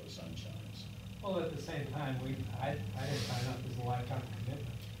hay while the sun shines. Well, at the same time, I didn't sign up as a lifetime commitment.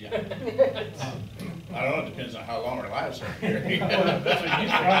 Yeah. I don't know, it depends on how long our lives are here.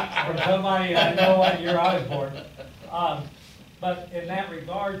 From somebody I know what you're out for. But in that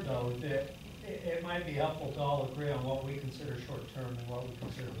regard, though, that it might be helpful to all agree on what we consider short-term and what we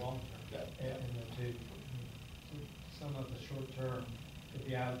consider long-term. Yeah. And the two, some of the short-term could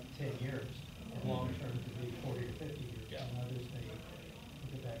be out 10 years, and long-term could be 40 to 50 years. Yeah. And others may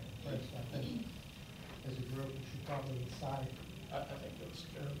get back to press. I think as a group, we should probably decide. I think that's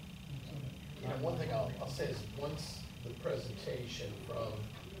good. You know, one thing I'll say is, once the presentation from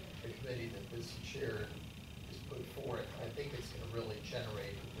the committee that Busy chaired is put forth, I think it's gonna really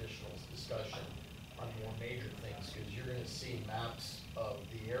generate additional discussion on more major things, because you're gonna see maps of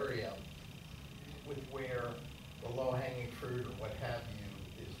the area with where the low-hanging fruit or what have you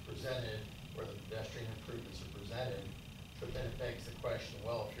is presented, where the pedestrian improvements are presented. But then it begs the question,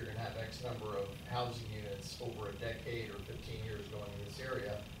 well, if you're gonna have X number of housing units over a decade or 15 years going in this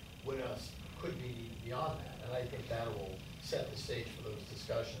area, what else could be needed beyond that? And I think that will set the stage for those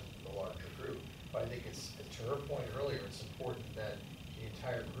discussions with the larger group. But I think it's, to her point earlier, it's important that the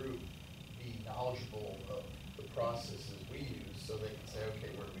entire group be knowledgeable of the processes we use, so they can say, okay,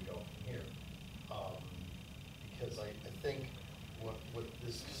 where do we go from here? Because I think what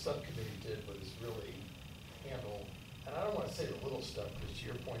this subcommittee did was really handle, and I don't want to say the little stuff, because to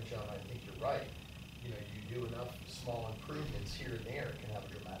your point, John, I think you're right. You know, you do enough small improvements here and there, it can have a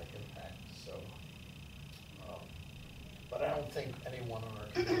dramatic impact. So, but I don't think anyone on our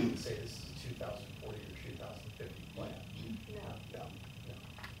committee would say this is a 2040 or 2050 plan. No.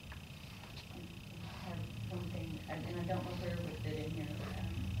 I have one thing, and I don't know where it would fit in here.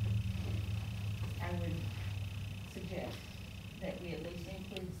 I would suggest that we at least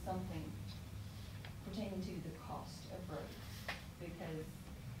include something pertaining to the cost of roads. Because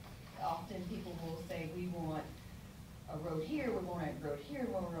often people will say, we want a road here, we want a road here,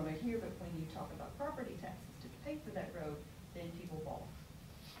 we want a road here, but when you talk about property taxes to pay for that road, then people balk.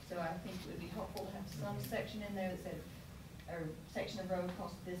 So I think it would be helpful to have some section in there that said, a section of road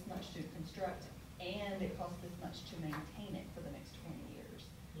costs this much to construct, and it costs this much to maintain it for the next 20 years.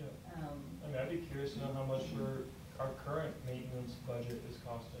 Yeah. I mean, I'd be curious to know how much our current maintenance budget is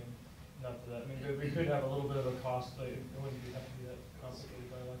costing. Not for that, I mean, we could have a little bit of a cost, but it wouldn't have to be that complicated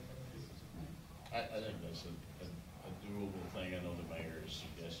by like that. I think that's a doable thing. I know the mayor has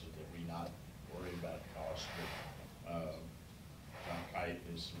suggested that we not worry about cost, but John Kite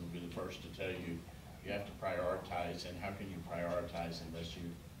will be the first to tell you, you have to prioritize, and how can you prioritize unless you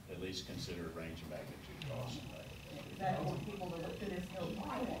at least consider a range of magnitude costs? I don't want people to look through this and go,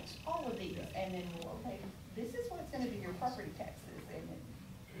 well, I want all of these, and then, well, okay, this is what's gonna be your property taxes, and then.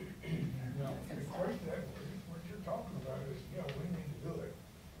 Now, the equate that, what you're talking about is, yeah, we need to do it.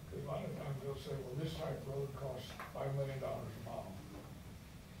 Because a lot of times they'll say, well, this type of road costs $5 million a mile.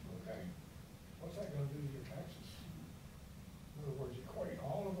 Okay, what's that gonna do to your taxes? In other words, equate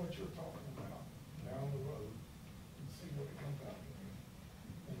all of what you're talking about down the road and see what it comes out to be.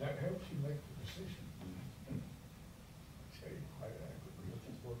 And that helps you make the decision. Okay, quite accurately, which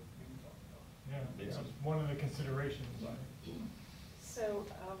is what you talked about. Yeah, it's one of the considerations. So,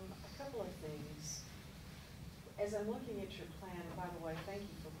 a couple of things. As I'm looking at your plan, and by the way, thank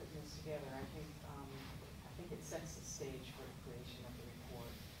you for putting this together. I think it sets the stage for the creation of the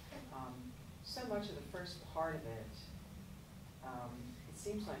report. So much of the first part of it, it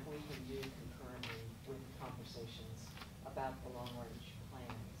seems like we can do concurrently with the conversations about the long-range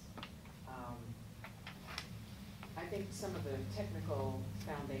plans. I think some of the technical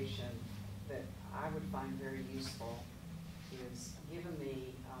foundation that I would find very useful is, given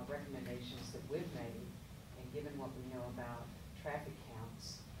the recommendations that we've made, and given what we know about traffic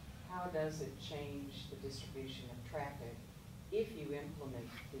counts, how does it change the distribution of traffic if you implement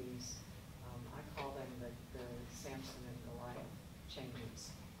these, I call them the Samson and Goliath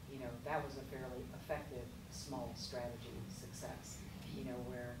changes. You know, that was a fairly effective small strategy success, you know,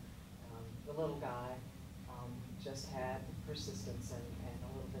 where the little guy just had persistence and a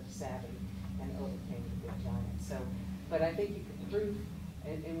little bit of savvy and overcame the big giant. So, but I think you could prove,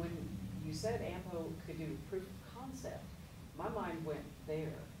 and when you said AMPO could do proof of concept, my mind went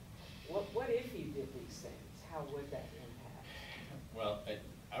there. What if you did these things? How would that impact? Well,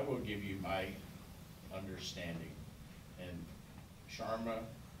 I will give you my understanding, and Sharma,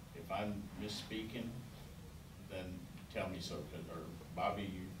 if I'm misspeaking, then tell me so, or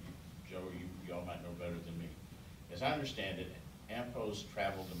Bobby, Joe, y'all might know better than me. As I understand it, AMPO's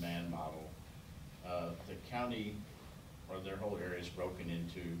travel demand model, the county, or their whole area is broken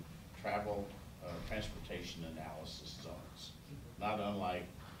into travel, transportation analysis zones, not unlike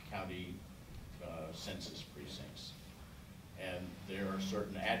county census precincts. And there are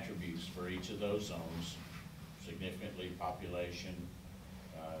certain attributes for each of those zones, significantly population,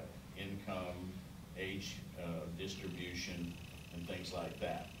 income, age distribution, and things like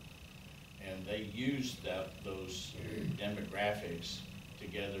that. And they use those demographics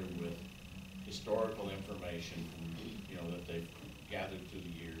together with historical information from, that they've gathered through the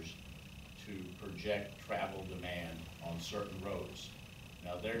years to project travel demand on certain roads.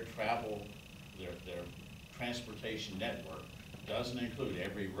 Now their transportation network doesn't include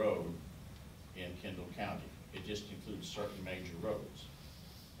every road in Kendall County. It just includes certain major roads.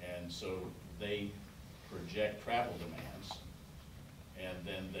 And so they project travel demands, and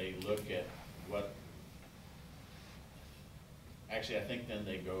then they look at actually I think then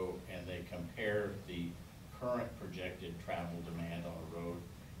they go and they compare the current projected travel demand on a road,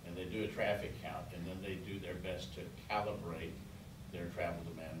 and they do a traffic count, and then they do their best to calibrate their travel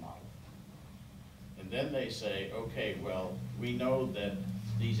demand model. And then they say, okay, well, we know that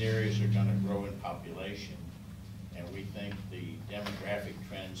these areas are going to grow in population, and we think the demographic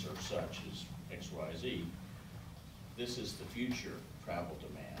trends are such as X, Y, Z. This is the future travel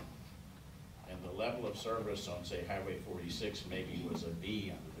demand. And the level of service on, say, Highway 46 maybe was a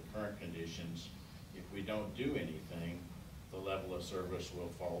B under the current conditions. If we don't do anything, the level of service will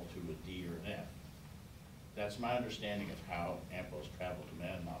fall to a D or an F. That's my understanding of how AMPO's travel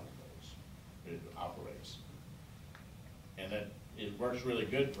demand model goes. It operates. And it works really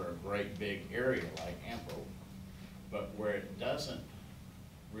good for a great big area like AMPO, but where it doesn't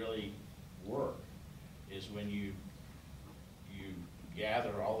really work is when you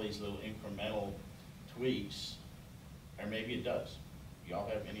gather all these little incremental tweaks, or maybe it does. Y'all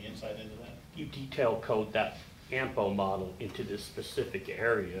have any insight into that? You detail code that AMPO model into this specific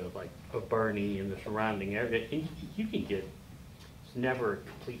area, like of Bernie and the surrounding area, and you can get, it's never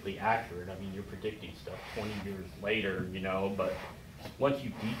completely accurate. I mean, you're predicting stuff 20 years later, but once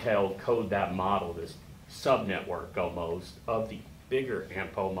you detail code that model, this sub-network almost of the bigger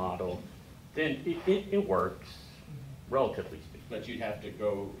AMPO model, then it works, relatively speaking. But you'd have to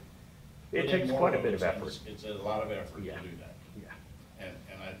go. It takes quite a bit of effort. It's a lot of effort to Yeah. do that. Yeah.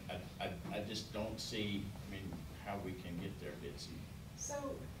 And I just don't see, how we can get there, Bitsy. So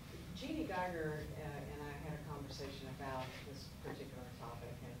Jeannie Geiger and I had a conversation about this particular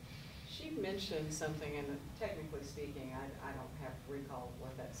topic, and she mentioned something, and technically speaking, I don't have recall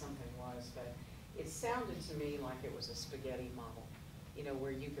what that something was, but it sounded to me like it was a spaghetti model,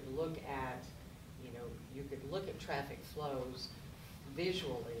 where you could look at, traffic flows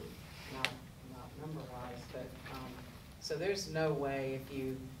visually, not number-wise, but, so there's no way if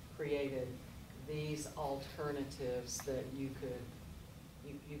you created these alternatives that you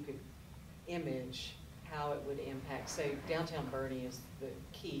could image how it would impact, say, downtown Bernie is the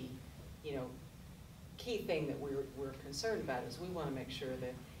key thing that we're concerned about, is we want to make sure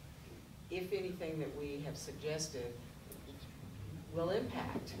that if anything that we have suggested will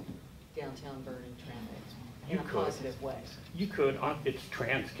impact downtown Bernie traffic in a positive way. You could, it's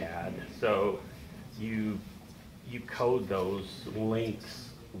Transcad, so you code those links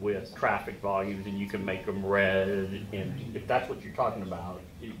with traffic volumes, and you can make them red, and if that's what you're talking about,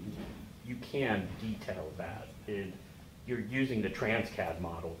 you can detail that. You're using the Transcad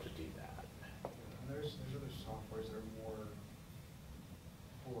model to do that. There's other softwares that are more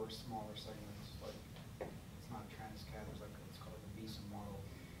for smaller segments, like it's not Transcad, it's called a Visa model.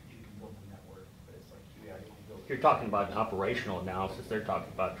 You can build the network, but it's like you Yeah, you can build. You're talking about an operational analysis, they're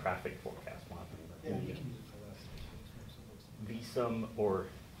talking about traffic forecast modeling. Yeah, you can use it for that. VSUM or,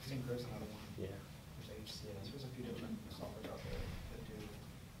 Synchro's another one. yeah. There's HCS, there's a few different software out there that do,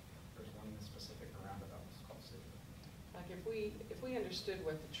 there's one specific around it that was called City. Like if we understood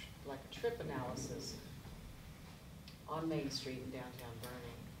what like a trip analysis on Main Street in downtown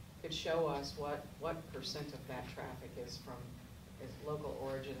Vernon could show us what percent of that traffic is local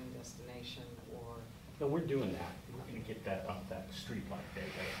origin and destination, or. No, we're doing that. We're gonna get that off that streetlight data.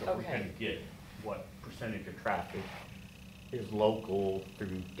 So we're Okay. gonna get what percentage of traffic is local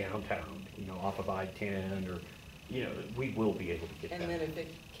through downtown, off of I-10 or, we will be able to get that. And then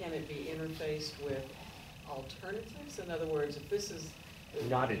can it be interfaced with alternatives? In other words, if this is.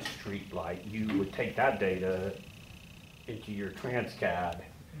 Not at streetlight, you would take that data into your Transcad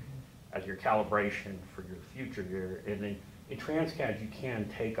as your calibration for your future year, and then in Transcad, you can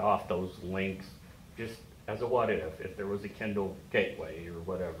take off those links just as a what if there was a Kendall gateway or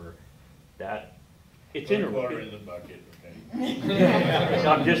whatever, that, it's Put a inter- quarter in the bucket, okay?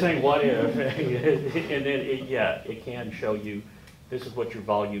 I'm just saying what if, and then it can show you, this is what your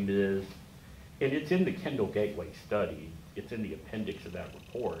volume is, and it's in the Kendall Gateway study, it's in the appendix of that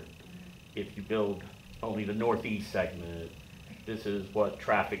report. If you build only the northeast segment, this is what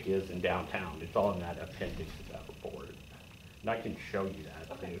traffic is in downtown, it's all in that appendix of that report. And I can show you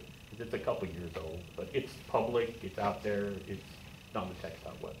that, Okay. too, 'cause it's a couple years old, but it's public, it's out there, it's on the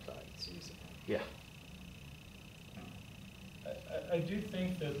TxDOT website. It's usable. Yeah. I do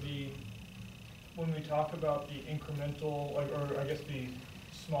think that when we talk about the incremental, or I guess the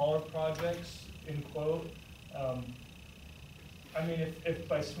smaller projects, in quote, I mean, if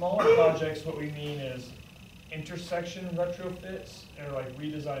by smaller projects, what we mean is intersection retrofits, or like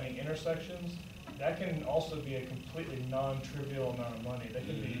redesigning intersections, that can also be a completely non-trivial amount of money. That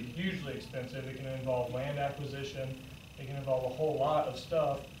can be hugely expensive. It can involve land acquisition. It can involve a whole lot of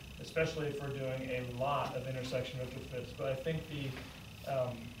stuff, especially if we're doing a lot of intersection retrofits. But I think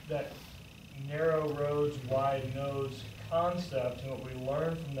that narrow roads, wide nodes concept, and what we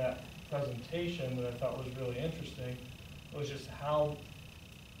learned from that presentation that I thought was really interesting was just how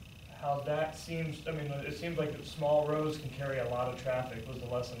that seems, I mean, it seems like that small roads can carry a lot of traffic was the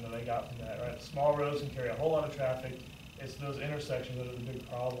lesson that I got from that, right? Small roads can carry a whole lot of traffic. It's those intersections that are the big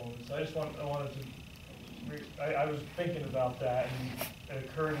problem. So I wanted to, I was thinking about that, and it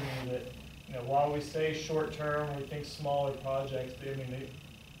occurred to me that, while we say short term, we think smaller projects,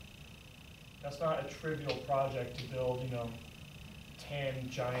 that's not a trivial project to build, 10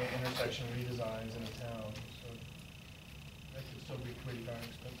 giant intersection redesigns in a town. So that could still be pretty darn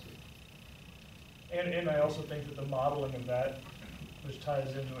expensive. And I also think that the modeling of that, which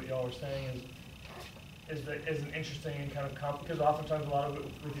ties into what y'all were saying, is an interesting and kind of because oftentimes a lot of it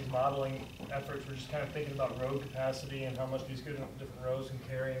with these modeling efforts, we're just kind of thinking about road capacity and how much these different roads can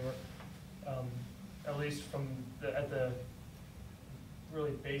carry. And at least at the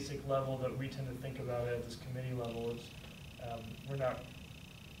really basic level that we tend to think about it at this committee level, we're not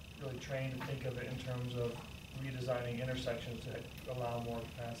really trained to think of it in terms of redesigning intersections to allow more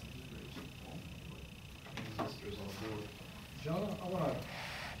capacity. John, I want to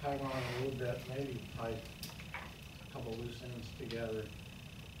tag on a little bit, maybe tie a couple loose ends together.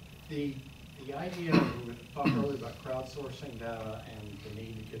 The idea, we talked earlier about crowdsourcing data and the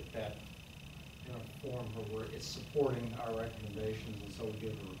need to get that in a form where it's supporting our recommendations, and so we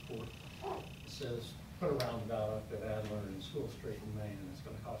give a report that says, put a roundabout up at Adler and School Street in Maine, and it's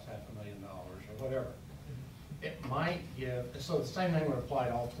going to cost $500,000 or whatever. It might give, so the same thing would apply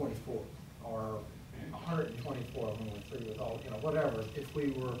to all 24, or 124 of them went through with all, whatever. If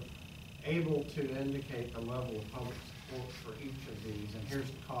we were able to indicate the level of public support for each of these, and here's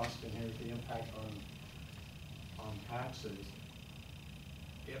the cost and here's the impact on taxes,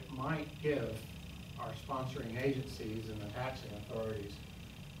 it might give our sponsoring agencies and the taxing authorities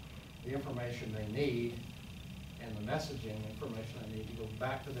the information they need and the messaging information they need to go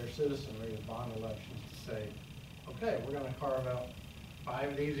back to their citizenry in bond elections to say, okay, we're going to carve out 5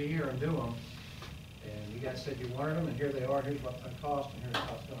 of these a year and do them. And you guys said you wanted them, and here they are, here's what's going to cost, and here's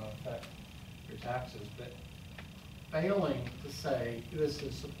how it's going to affect your taxes. But failing to say this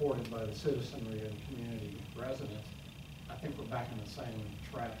is supported by the citizenry and community residents, I think we're back in the same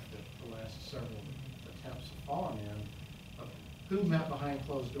trap that the last several attempts have fallen in, of who met behind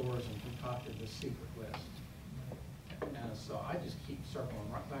closed doors and concocted this secret list. And so I just keep circling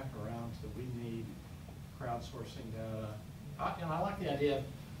right back around to we need crowdsourcing data. I like the idea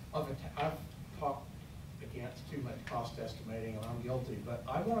of it. I've talked against too much cost estimating, and I'm guilty, but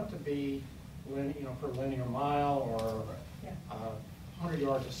I want it to be, for linear mile or 100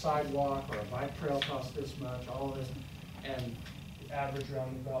 yards of sidewalk or a bike trail costs this much, all of this, and Average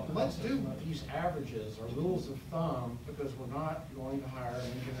roundabout. let's do these averages or rules of thumb, because we're not going to hire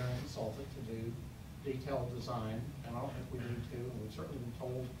an engineering consultant to do detailed design, and I don't think we need to, and we've certainly been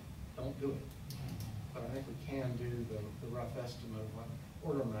told, don't do it. But I think we can do the rough estimate of what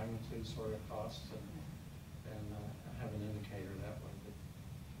order of magnitude sort of costs and have an indicator that way. But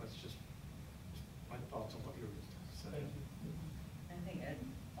let's just my thoughts on what you were just saying. I think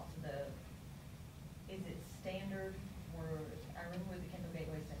also is it standard for, I remember with the Kendall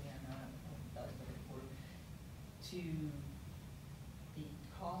Gateway study, I know that was the report, to the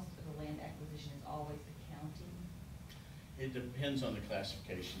cost of the land acquisition is always the county? It depends on the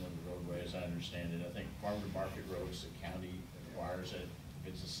classification of the roadway, as I understand it. I think farm to market roads, the county requires it.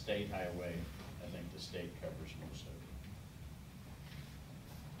 If it's a state highway, I think the state covers most of it.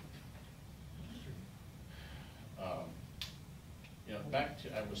 You know, back to,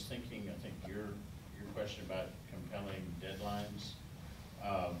 I was thinking, I think your question about compelling deadlines.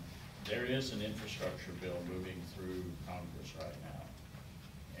 There is an infrastructure bill moving through Congress right now.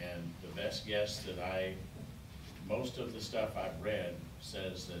 And the best guess that most of the stuff I've read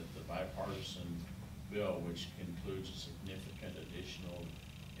says that the bipartisan bill, which includes a significant additional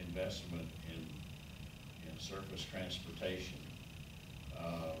investment in surface transportation,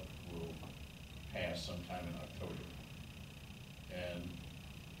 will pass sometime in October. And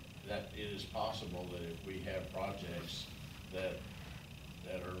that it is possible that if we have projects that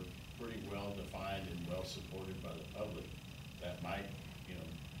are pretty well defined and well supported by the public, that might,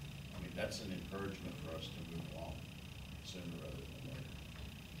 I mean, that's an encouragement for us to move along sooner rather than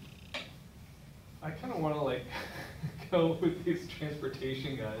later. I kind of want to like go with these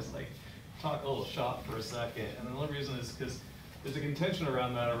transportation guys, like talk a little shop for a second. And the only reason is because there's a contention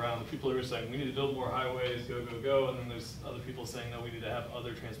around the people who are saying we need to build more highways, go, go, go. And then there's other people saying, no, we need to have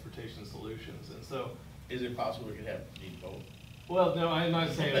other transportation solutions. And so, is it possible we could need both? well, no, I'm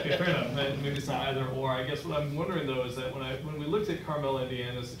not saying, okay, fair enough, maybe it's not either or. I guess what I'm wondering though is that when we looked at Carmel,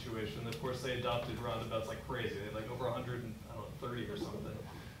 Indiana's situation, of course they adopted roundabouts like crazy. They had like over 130 or something.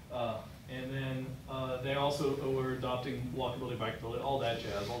 And then they also were adopting walkability, bikeability, all that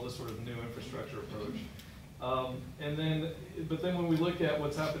jazz, all this sort of new infrastructure approach. But then when we look at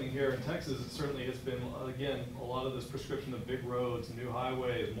what's happening here in Texas, it certainly has been, again, a lot of this prescription of big roads, new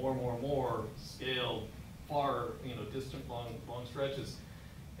highways, more, scale, far, distant, long stretches.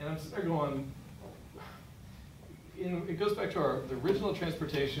 And I'm sitting there going, it goes back to the original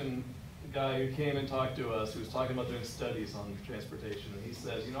transportation guy who came and talked to us, who was talking about doing studies on transportation. And he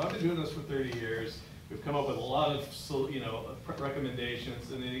says, I've been doing this for 30 years. We've come up with a lot of,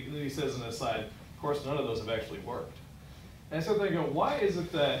 recommendations. And then he says an aside, of course, none of those have actually worked. And so they go, why is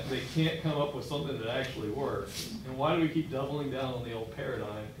it that they can't come up with something that actually works? And why do we keep doubling down on the old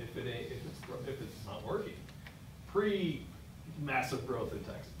paradigm if it's not working? Pre-massive growth in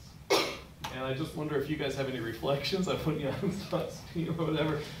Texas. And I just wonder if you guys have any reflections. I put you on spot, or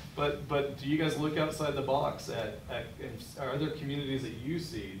whatever. But do you guys look outside the box are there communities that you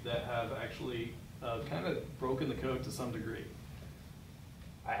see that have actually kind of broken the code to some degree?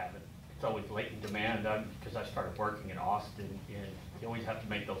 I haven't. It's always latent demand, because I started working in Austin, and you always have to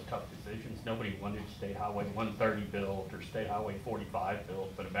make those tough decisions. Nobody wanted State Highway 130 built or State Highway 45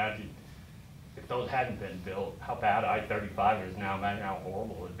 built, but imagine if those hadn't been built, how bad I-35 is now, imagine how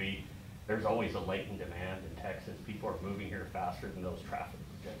horrible it would be. There's always a latent demand in Texas. People are moving here faster than those traffic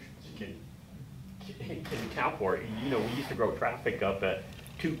projections can account for it. We used to grow traffic up at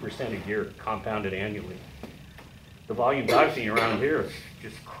 2% a year compounded annually. The volumes I've seen around here is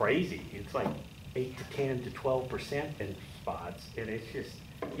just crazy. It's like 8 to 10 to 12% in spots. And it's just,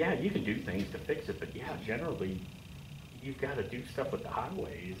 yeah, you can do things to fix it, but yeah, generally, you've got to do stuff with the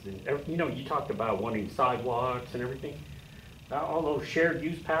highways. And, you talked about wanting sidewalks and everything. All those shared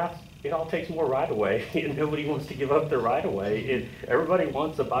use paths, it all takes more right-of-way, and nobody wants to give up their right-of-way. And everybody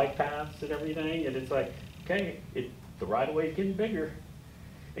wants the bike paths and everything, and it's like, okay, the right-of-way is getting bigger.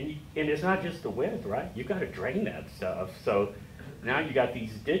 And it's not just the width, right? You've got to drain that stuff. So now you got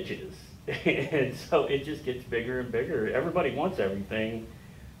these ditches, and so it just gets bigger and bigger. Everybody wants everything,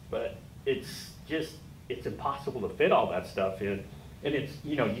 but it's impossible to fit all that stuff in. And it's,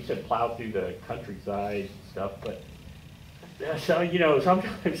 you said plow through the countryside stuff, but so,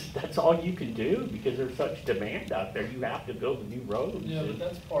 sometimes that's all you can do because there's such demand out there. You have to build new roads. Yeah, but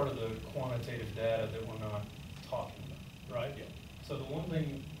that's part of the quantitative data that we're not talking about, right? Yeah. So the one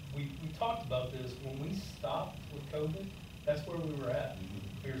thing, we talked about this, when we stopped with COVID, that's where we were at.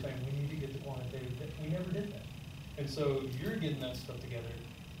 We were saying we need to get the quantitative data. We never did that. And so you're getting that stuff together,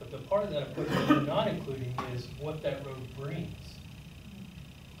 but the part of that equation you're not including is what that road brings.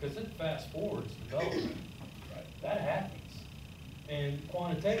 because it fast forwards development. Right. That happens. And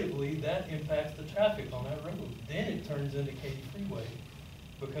quantitatively, that impacts the traffic on that road. Then it turns into Katy Freeway,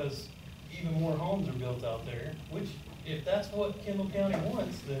 because even more homes are built out there, which, if that's what Kendall County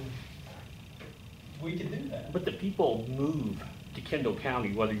wants, then we could do that. But the people move to Kendall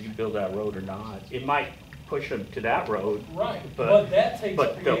County whether you build that road or not. It might push them to that road. Right, but that takes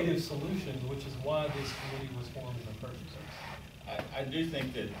but creative solutions, which is why this committee was formed in the first place. I do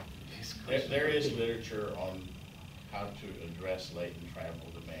think that there is literature on how to address latent travel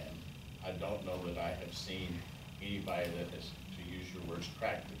demand. I don't know that I have seen anybody that has, to use your words,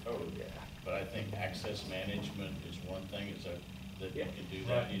 cracked the code. Yeah. But I think access management is one thing, that you can do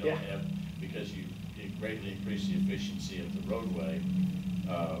that. Right. You don't Yeah. have, because you greatly increase the efficiency of the roadway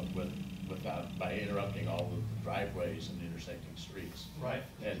by interrupting all of the driveways and intersecting streets. Right.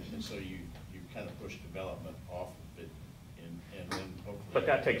 And so you kind of push development off of it and then hopefully. But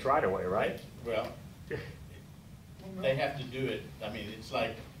that takes right away, right? Well, they have to do it, I mean, it's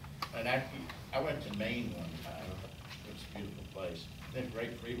like, I went to Maine one time, it's a beautiful place, they have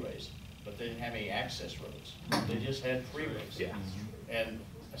great freeways, but they didn't have any access roads, they just had freeways. Yeah. And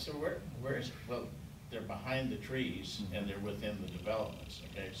I said, where is, well, they're behind the trees and they're within the developments,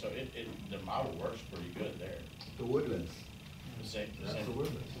 okay, so the model works pretty good there. The woodlands. The same, That's the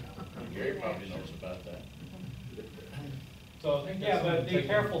woodlands. Gary probably knows about that. So I think Yeah, that's but something to be take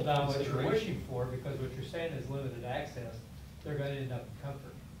careful, into Don, what you're consideration. wishing for, because what you're saying is limited access, they're gonna end up in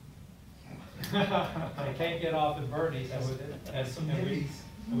comfort. They can't get off in Bernie, so As some and hippies.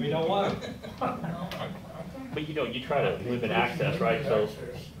 we don't want them. But you know, you try to limit access, right? So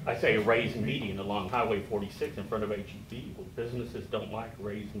I say raise median along Highway 46 in front of HEB. Well, businesses don't like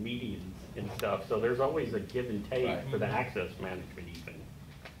raised medians and stuff, so there's always a give and take Right. for the access management even.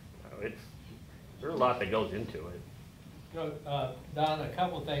 There's a lot that goes into it. You know, Don, a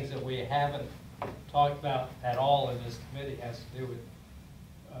couple of things that we haven't talked about at all in this committee has to do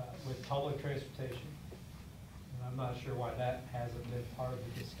with public transportation. And I'm not sure why that hasn't been part of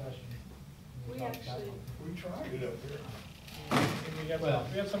the discussion. We talked about actually- it. We tried it up there. And Well-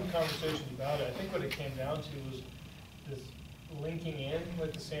 we had some conversations about it. I think what it came down to was this linking in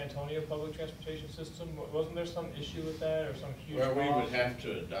with the San Antonio public transportation system. Wasn't there some issue with that or some huge Well, we would cost? have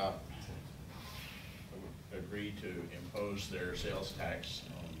to agree to impose their sales tax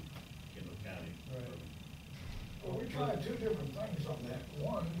on Kendall County. Right. Well, we tried two different things on that.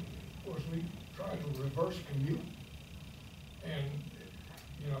 One was we tried to reverse commute. And,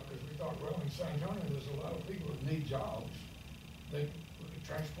 you know, because we thought, well, in San Antonio, there's a lot of people that need jobs. We could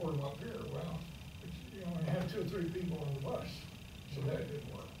transport them up here. Well, you only have 2 or 3 people on the bus, so that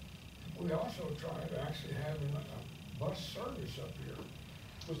didn't work. We also tried actually having a bus service up here.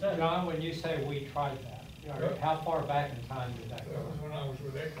 Was that, John, when you say we tried that, how far back in time did that go? That was when I was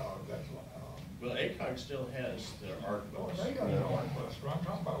with ACOG, that's what. Well, ACOG still has their ARC Oh, bus. they got an ARC bus, but I'm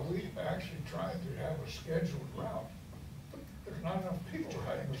talking about, we actually tried to have a scheduled route. But there's not enough people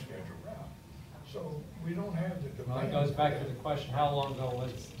having a scheduled route. So we don't have the Well, demand. it goes back to the question, how long ago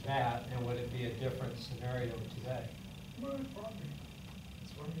was that, and would it be a different scenario today? Well, it's probably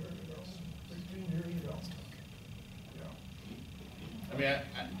 20 years ago, 15 years ago. Yeah.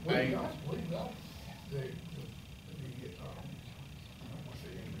 I mean, We got the, I don't want to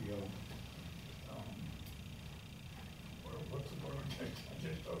say NPO. What's the word I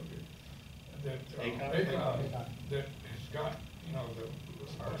just told you? That, ACOG? that has got, you know, the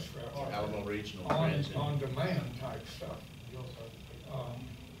bus route. Alamo Regional On Transit. demand type stuff.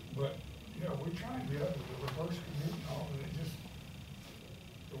 But, yeah, we tried the other, the reverse commute and all, and it just,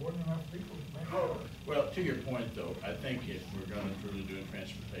 there wasn't enough people to make it work. Well, to your point, though, I think if we're gonna truly do a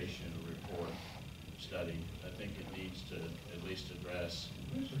transportation report study, I think it needs to at least address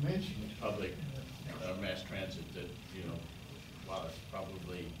Just to mention it. public mass transit that, you know, while it's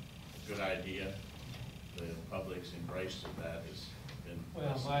probably a good idea, the public's embrace of that has been.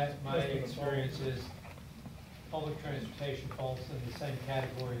 Well, my experience is public transportation falls in the same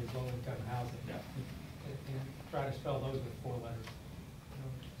category as low-income housing. Yeah. And try to spell those with 4 letters. You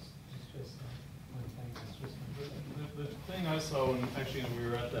know, it's just one thing, it's just. The thing I saw when, actually, when we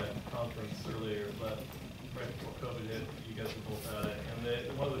were at that conference earlier, but right before COVID hit, you guys were both at it,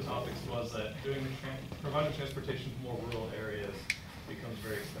 and one of the topics was that providing transportation to more rural areas becomes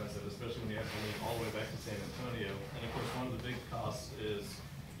very expensive, especially when you have to link all the way back to San Antonio. And of course, one of the big costs is,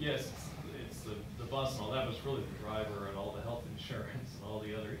 yes, it's the bus and all that, but it's really the driver and all the health insurance and all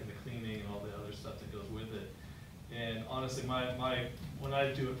the other, and the cleaning and all the other stuff that goes with it. And honestly, when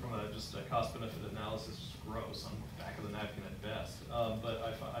I do it from just a cost benefit analysis, it's gross. I'm back of the napkin at best. But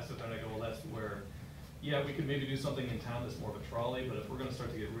I sit there and I go, well, that's where yeah, we could maybe do something in town that's more of a trolley, but if we're gonna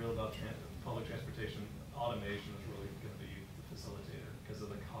start to get real about public transportation, automation is really gonna be the facilitator because of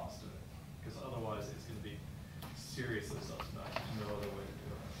the cost of it. Because otherwise, it's gonna be seriously subsidized. There's no other way to do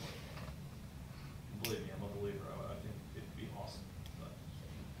it. Believe me, I'm a believer. I think it'd be awesome. But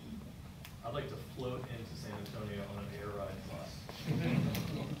I'd like to float into San Antonio on an air ride bus.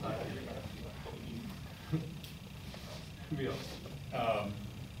 Be awesome.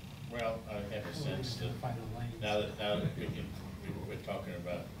 Well, I have a sense that now that we were talking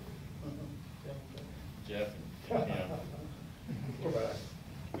about Jeff and him. We're back.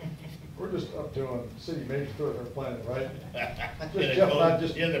 We're just up doing city major thoroughfare planning, right? In Jeff and I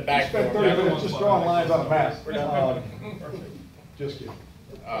just the back spent door. 30 minutes just drawing lines on a map. We're done. Just kidding.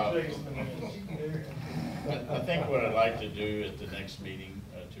 I think what I'd like to do at the next meeting,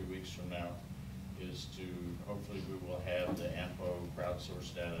 2 weeks from now, is to, hopefully we will have the AMPO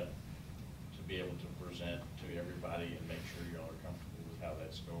crowdsourced data to be able to present to everybody and make sure y'all are comfortable with how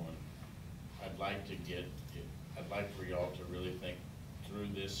that's going. I'd like for y'all to really think through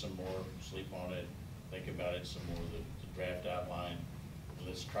this some more, sleep on it, think about it some more, the draft outline.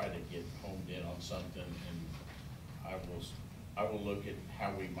 Let's try to get homed in on something, and I will look at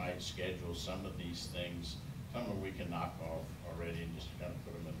how we might schedule some of these things. Some of we can knock off already and just kind of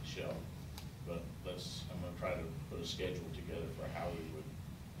put them in the shelf. But I'm gonna try to put a schedule together for how we would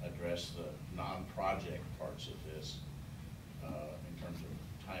address the non-project parts of this in terms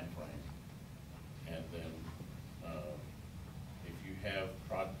of time frame. And then if you have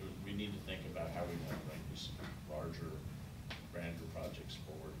we need to think about how we want to bring these larger, grander projects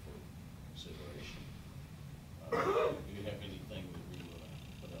forward for consideration. Do you have anything that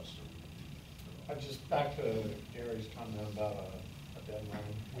what else do we? Just back to Gary's comment about a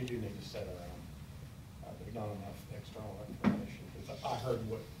deadline, we do need to set our own. There's not enough external information, because I heard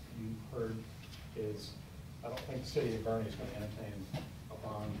what you heard is, I don't think the city of Bernie is going to entertain a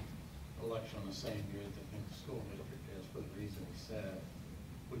bond election on the same year that the school district is, for the reason he said,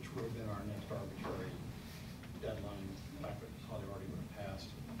 which would have been our next arbitrary deadline, that probably already would have passed.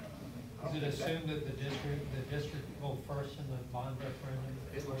 Is it assumed that the district will go first in the bond referendum?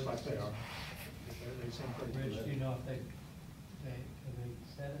 It looks like they are. They seem pretty good. Rich, do you know if can they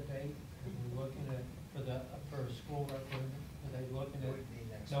set a date? Are we looking at, for a school referendum, are they looking at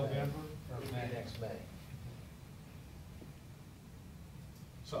November or May? Next May.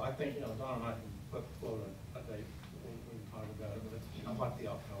 So I think, Don and I can float a date, we can talk about it, but I like the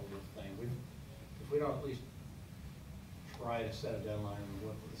October thing. If we don't at least try to set a deadline and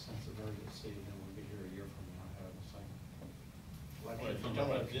look with a sense of urgency, then we'll be here a year from now having the same. What, you're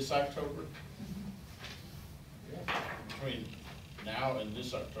talking about this October? Yeah. Between now and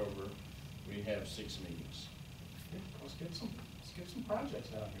this October, we have 6 meetings. Yeah, let's get some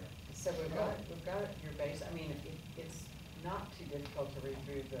projects out here. So we've got your base, I mean, it's not too difficult to read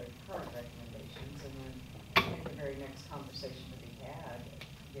through the current recommendations, and then I think the very next conversation to be had,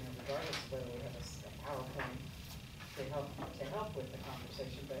 regardless of whether we have a PowerPoint to help with the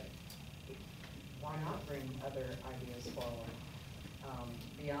conversation, but why not bring other ideas forward,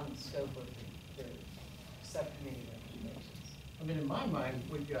 beyond the scope of the subcommittee recommendations? I mean, in my mind,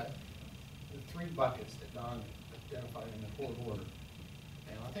 we've got the 3 buckets that Don identified in the 4th order.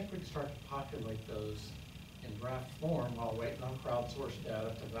 And I think we can start to populate those in draft form while waiting on crowdsourced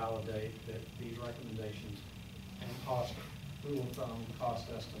data to validate that these recommendations and cost, rule of thumb,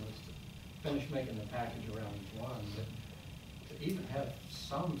 cost estimates, to finish making the package around each one, but to even have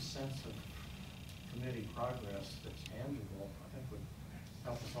some sense of committee progress that's tangible, I think would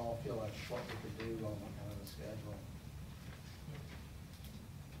help us all feel like what we could do on kind of a schedule.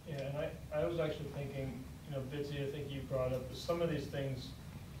 Yeah, and I was actually thinking, Bitsy, I think you brought up, that some of these things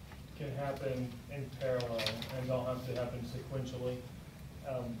can happen in parallel and don't have to happen sequentially.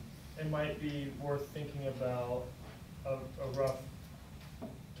 It might be worth thinking about a rough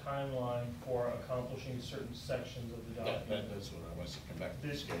timeline for accomplishing certain sections of the document. That's what I was to come back to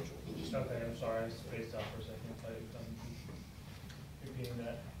the schedule. Okay, I'm sorry, I spaced out for a second. Repeating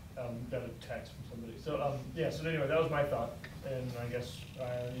that, got a text from somebody. So, yeah, so anyway, that was my thought, and I guess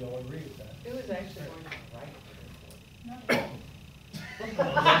you'll agree with that. Who is actually going to write the report?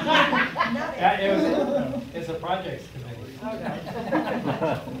 It's a projects committee.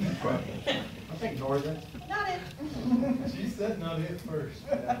 I think Northern. Not it. She said not it first.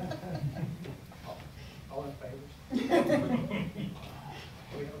 All in favor? We have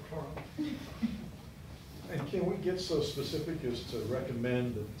a quorum. And can we get so specific as to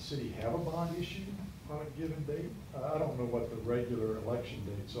recommend that the city have a bond issue on a given date? I don't know what the regular election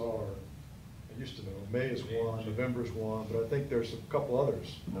dates are. I used to know May is one, November is one, but I think there's a couple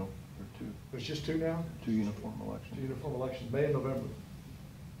others. No, there are There's just two now? Two uniform elections. Two uniform elections, May and November.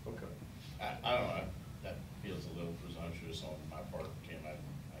 Okay. I don't know, that feels a little presumptuous on my part, Kim. I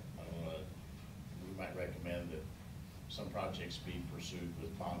don't know, we might recommend that some projects be pursued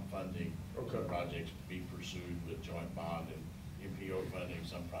with bond funding. Okay. Some projects be pursued with joint bond and MPO funding,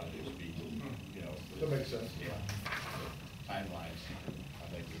 some projects be, you know. That makes sense. Yeah. Timelines, I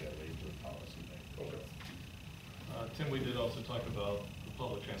think we gotta leave to the policy maker. Okay. Tim, we did also talk about the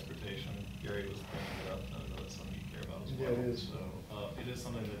public transportation. Gary was bringing it up, and I know that's something you care about as well. Yeah, it is. So, it is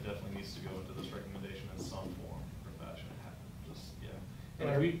something that definitely needs to go into this recommendation in some form or fashion. Just, yeah. And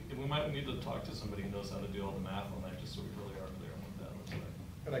we might need to talk to somebody who knows how to do all the math on that, just so we really are clear on what that looks like.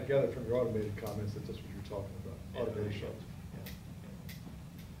 And I gather from your automated comments that that's what you're talking about, automated shuttles.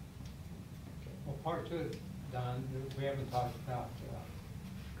 Well, part two, Don, we haven't talked about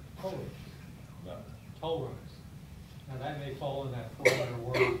toll roads. No. Toll roads. Now, that may fall in that 4-letter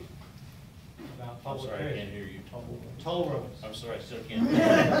word about I'm public. sorry, I can't hear you. Toll roads. I'm sorry, I still can't hear you.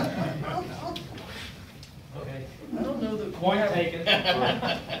 Okay. I don't know that. Point taken.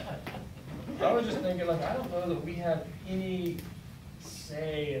 I was just thinking, like, I don't know that we have any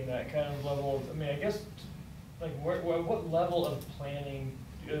say in that kind of level of, I mean, I guess, like, what level of planning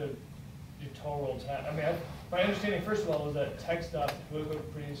do toll roads have? I mean, my understanding, first of all, was that TxDOT took a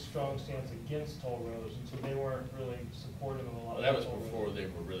pretty strong stance against toll roads, and so they weren't really supportive of a lot Well, of that was toll roads. before they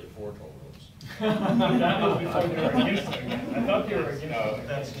were really for toll roads. That was before they were against them again. I thought they were against No, them.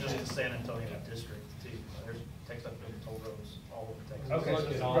 That's just the San Antonio district too. There's TxDOT building toll roads all over Texas. Okay, Look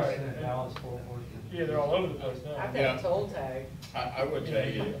so at right. Austin and Dallas, Fort Worth. Yeah, they're all over the place now. I've Yeah. got a toll tag. I would tell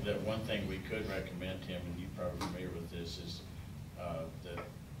you that one thing we could recommend, Tim, and you're probably familiar with this, is that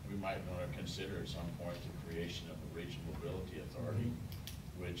we might want to consider at some point the creation of a regional mobility authority,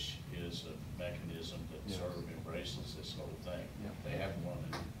 which is a mechanism that sort of embraces this whole thing. Yep. They have one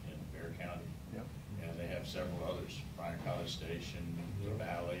in Bear County. Yep. And they have several others, Bryan College Station, the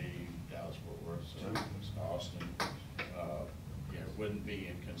Valley, Dallas, Fort Worth, so Austin. Yeah, it wouldn't be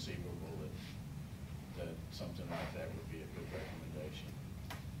inconceivable that something like that would be a good recommendation.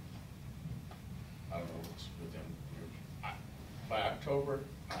 I don't know if it's within by October.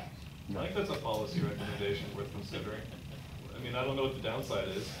 I think that's a policy recommendation worth considering. I mean, I don't know what the downside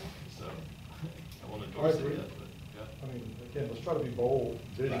is, so I won't endorse it yet, but, yeah. I mean, again, let's try to be bold,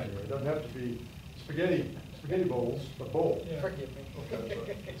 visionary. Right. It doesn't have to be spaghetti bowls, but bold. Yeah. Forgive me.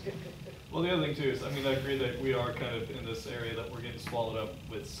 Okay, Well, the other thing too is, I mean, I agree that we are kind of in this area that we're getting swallowed up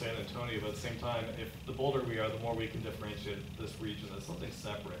with San Antonio, but at the same time, if the bolder we are, the more we can differentiate this region as something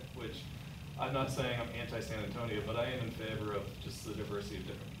separate, which I'm not saying I'm anti-San Antonio, but I am in favor of just the diversity of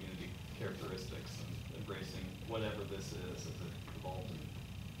different community characteristics and embracing whatever this is as it evolves and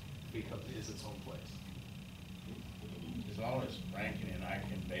is its own place. As long as Rankin and I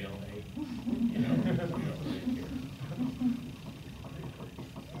can bail hay, you know, we don't really care.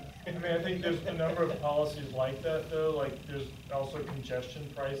 I mean, I think there's a number of policies like that, though, like there's also congestion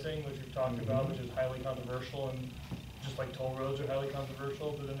pricing, which we've talked about, which is highly controversial, and just like toll roads are highly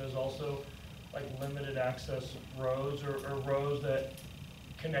controversial, but then there's also like limited access roads or roads that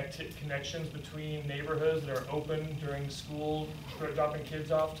connections between neighborhoods that are open during school, dropping kids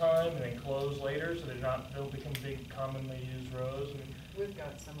off time, and then close later, so they'll become big commonly used roads. I mean, We've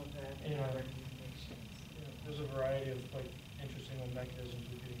got some of that in our recommendations. there's a variety of like interesting little mechanisms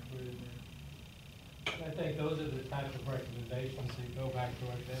we could include in there. I think those are the type of recommendations that go back to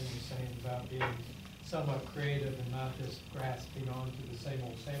what Ben was saying about being somewhat creative and not just grasping on to the same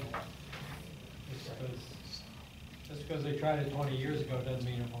old, same old. Just because they tried it 20 years ago doesn't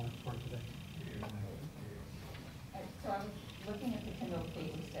mean it won't work today. So I'm looking at the Kendall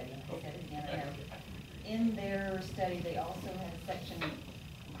Casey study, I said it again, I know. In their study, they also had a section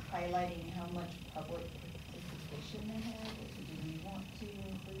highlighting how much public participation they had. Do we want to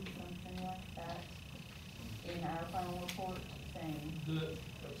include something like that in our final report, saying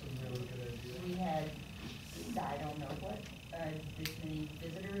That's a really good idea. we had, I don't know what, this many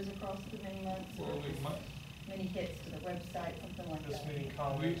visitors across the many months, or Well, we this might, many hits to the website, something like This that. many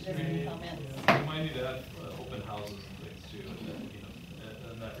comments. This many comments. we might need to have open houses and things too, in that, you know,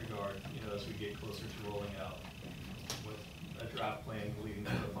 in that regard, you know, as we get closer to rolling out with a draft plan leading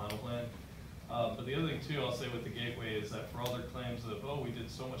to the final plan. But the other thing too, I'll say with the gateway is that for all their claims of, oh, we did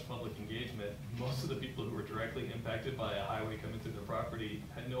so much public engagement, most of the people who were directly impacted by a highway coming through their property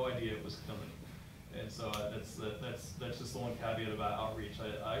had no idea it was coming. And so that's just the one caveat about outreach.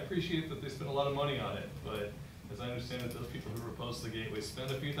 I appreciate that they spent a lot of money on it, but as I understand it, those people who were opposed to the gateway spent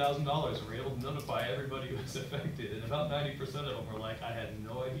a few $1,000s and were able to notify everybody who was affected, and about 90% of them were like, I had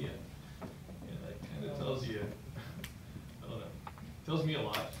no idea. And that kind of tells you, I don't know. tells me a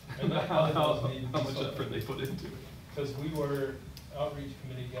lot. And that How probably does need to be much something. effort they put into it. Because we were, outreach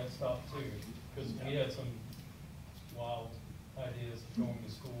committee got stopped too, because we had some wild ideas of going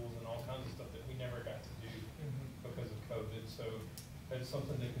to schools and all kinds of stuff that we never got to do because of COVID. So that's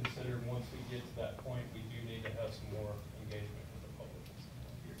something to consider. Once we get to that point, we do need to have some more engagement with the public.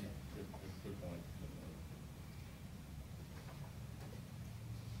 Good point.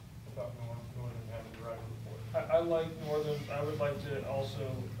 Without Northern having to write a report. I like Northern, I would like to also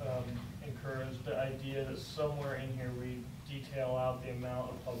encourage the idea that somewhere in here we detail out the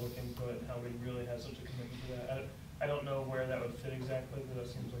amount of public input and how we really have such a commitment to that. I don't know where that would fit exactly, but that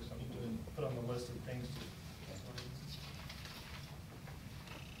seems like something to put on the list of things to.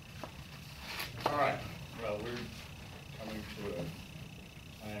 All right, well, we're coming to a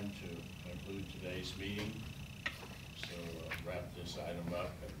time to conclude today's meeting. So wrap this item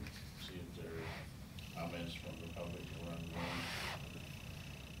up and see if there are comments from the public around the room.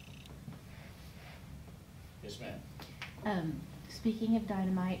 Yes, ma'am. Speaking of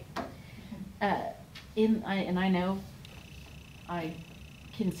dynamite, and I know I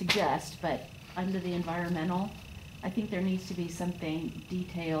can suggest, but under the environmental, I think there needs to be something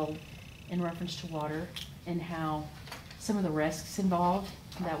detailed in reference to water and how some of the risks involved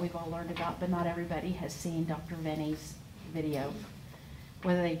that we've all learned about, but not everybody has seen Dr. Venny's video,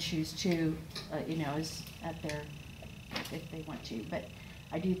 whether they choose to, is at their, if they want to. But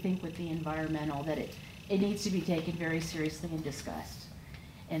I do think with the environmental that it needs to be taken very seriously and discussed.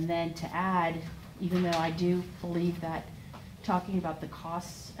 And then to add, even though I do believe that talking about the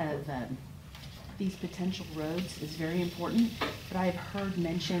costs of these potential roads is very important, but I've heard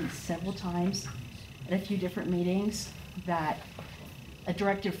mentioned several times at a few different meetings that a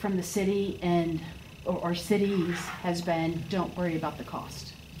directive from the city or cities has been, don't worry about the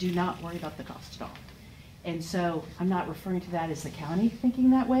cost. Do not worry about the cost at all. And so I'm not referring to that as the county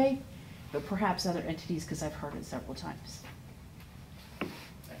thinking that way, but perhaps other entities, because I've heard it several times.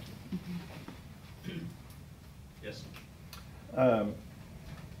 Thank you. Yes.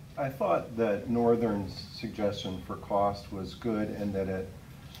 I thought that Northern's suggestion for cost was good and that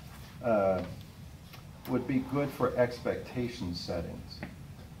it would be good for expectation settings.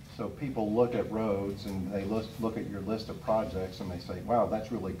 So people look at roads and they look at your list of projects and they say, wow,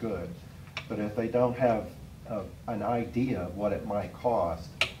 that's really good. But if they don't have an idea of what it might cost,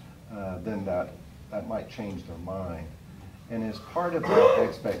 then that might change their mind. And as part of that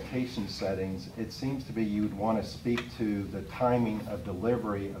expectation settings, it seems to be you'd want to speak to the timing of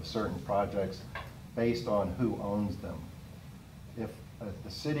delivery of certain projects based on who owns them. If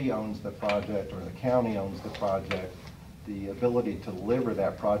the city owns the project or the county owns the project, the ability to deliver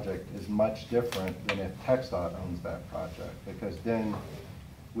that project is much different than if TxDOT owns that project, because then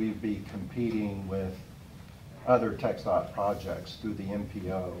we'd be competing with other TxDOT projects through the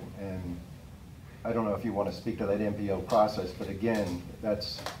MPO. And I don't know if you want to speak to that MPO process, but again,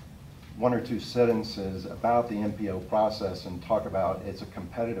 that's one or two sentences about the MPO process and talk about it's a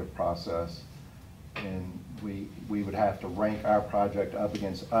competitive process, and we would have to rank our project up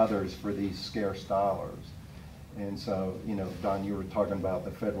against others for these scarce dollars. And so, Don, you were talking about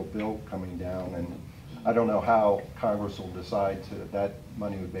the federal bill coming down, and I don't know how Congress will decide that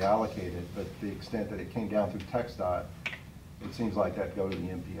money would be allocated, but the extent that it came down through TxDOT, it seems like that'd go to the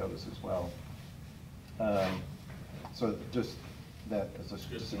MPOs as well. So just that as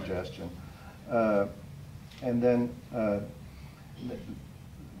a suggestion. And then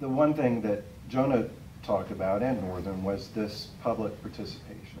the one thing that Jonah talked about and Northern was this public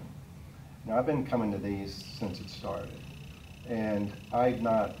participation. Now, I've been coming to these since it started, and I've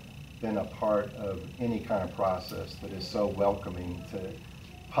not been a part of any kind of process that is so welcoming to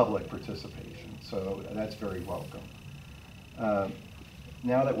public participation. So that's very welcome.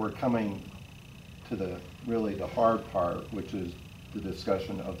 Now that we're coming to really the hard part, which is the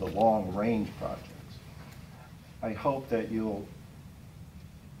discussion of the long-range projects, I hope that you'll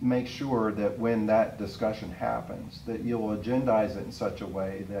make sure that when that discussion happens, that you'll agendize it in such a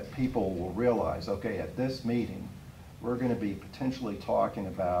way that people will realize, okay, at this meeting, we're going to be potentially talking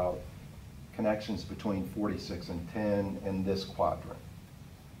about connections between 46 and 10 in this quadrant,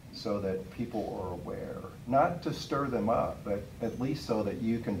 so that people are aware, not to stir them up, but at least so that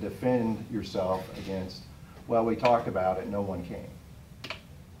you can defend yourself against, well, we talked about it, no one came.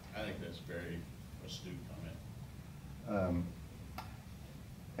 I think that's very astute comment.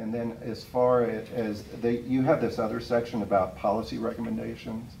 And then as far as you have this other section about policy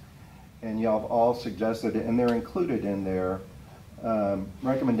recommendations, and y'all have all suggested, and they're included in there,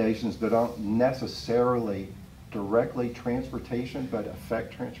 recommendations that aren't necessarily directly transportation, but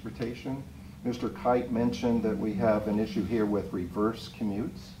affect transportation. Mr. Kite mentioned that we have an issue here with reverse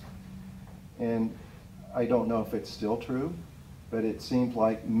commutes. And I don't know if it's still true, but it seems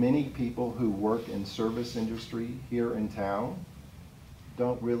like many people who work in service industry here in town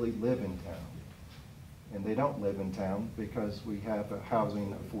don't really live in town. And they don't live in town because we have a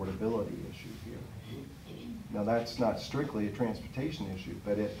housing affordability issue here. Now, that's not strictly a transportation issue,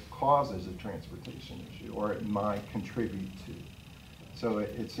 but it causes a transportation issue, or it might contribute to. So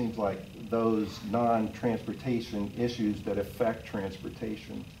it seems like those non-transportation issues that affect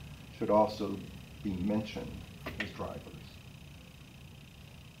transportation should also be mentioned as drivers.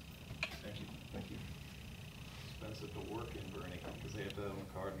 Thank you. Thank you. Expensive to work in Bernie, because they have to have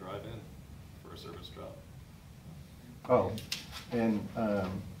a car and drive in for a service job. Oh, and,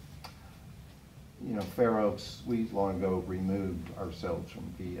 you know, Fair Oaks, we long ago removed ourselves from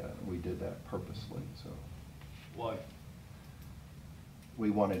VIA. We did that purposely, so. Why?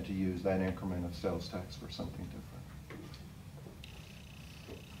 We wanted to use that increment of sales tax for something different.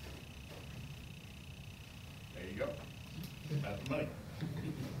 There you go. Got the money.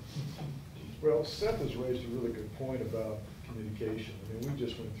 Well, Seth has raised a really good point about communication. I mean, we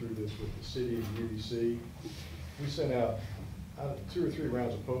just went through this with the city and UDC. We sent out 2 or 3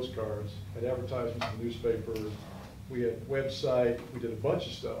 rounds of postcards, had advertisements in the newspaper, we had website, we did a bunch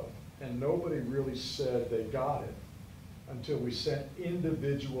of stuff, and nobody really said they got it until we sent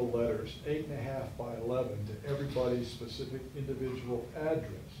individual letters, 8.5 by 11, to everybody's specific individual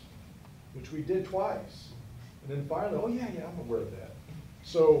address, which we did twice. And then finally, oh yeah, I'm aware of that.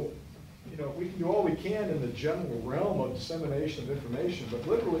 So, you know, we can do all we can in the general realm of dissemination of information, but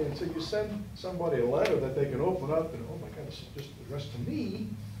literally until you send somebody a letter that they can open up and, oh my God, this is just addressed to me,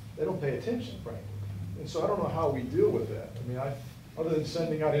 they don't pay attention, frankly. And so I don't know how we deal with that. I mean, other than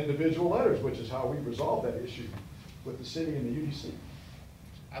sending out individual letters, which is how we resolve that issue with the city and the UDC.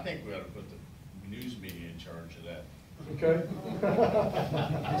 I think we ought to put the news media in charge of that. Okay?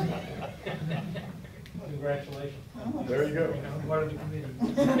 Congratulations. There you go. Part of the committee.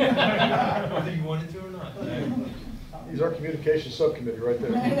 Whether you wanted to or not. He's our communications subcommittee right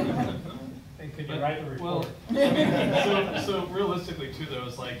there. And could you write the report? Well, so realistically too, though,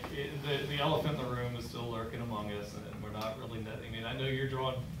 it's like the elephant in the room is still lurking among us, and we're not really. I mean, I know you're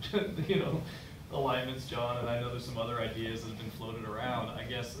drawing, you know, alignments, John, and I know there's some other ideas that have been floated around. I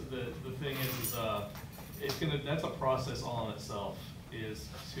guess the thing is it's that's a process all in itself, is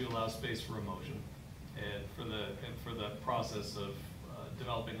to allow space for emotion, and for the process of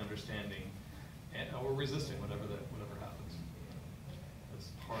developing understanding, or resisting whatever happens.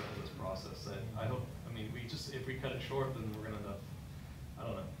 That's part of this process. That I hope. I mean, if we cut it short, then we're gonna end up. I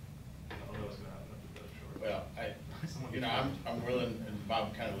don't know what's gonna happen if we cut it short. Well, I'm willing, and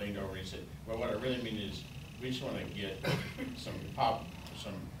Bob kind of leaned over and he said, well, what I really mean is, we just want to get some, how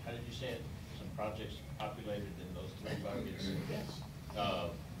did you say it? Some projects populated in those 3 buckets. Yes.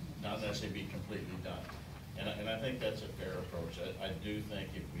 Not necessarily be completely done. And I think that's a fair approach. I do think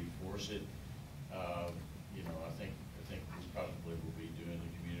if we force it, you know, I think we probably will be doing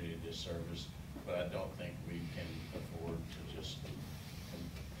the community a disservice, but I don't think we can afford to just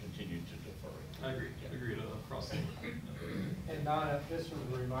continue to defer it. I agree. I agree across the board. And Donna, this was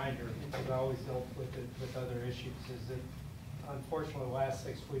a reminder, because I always dealt with it with other issues, is that unfortunately the last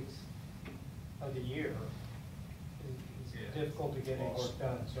 6 weeks of the year is difficult to get any work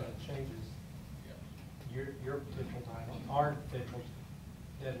done, so it changes your potential time, our potential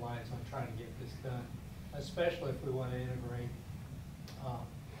deadlines on trying to get this done, especially if we want to integrate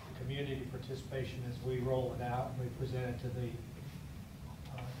community participation as we roll it out and we present it to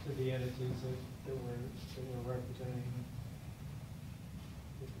the entities that we're representing.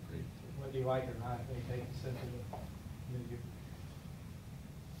 Whether you like it or not, they take the sense of the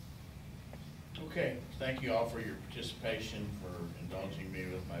Okay, thank you all for your participation, for indulging me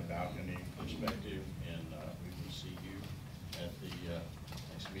with my balcony perspective, and we will see you at the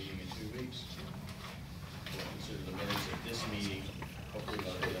next meeting in 2 weeks. We'll consider the minutes of this meeting, hopefully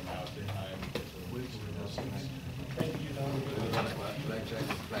we'll get them out in time. Thank you, Don. Black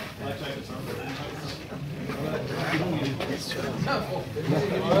jacket.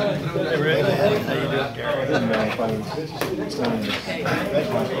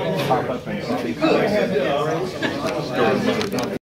 Pop up and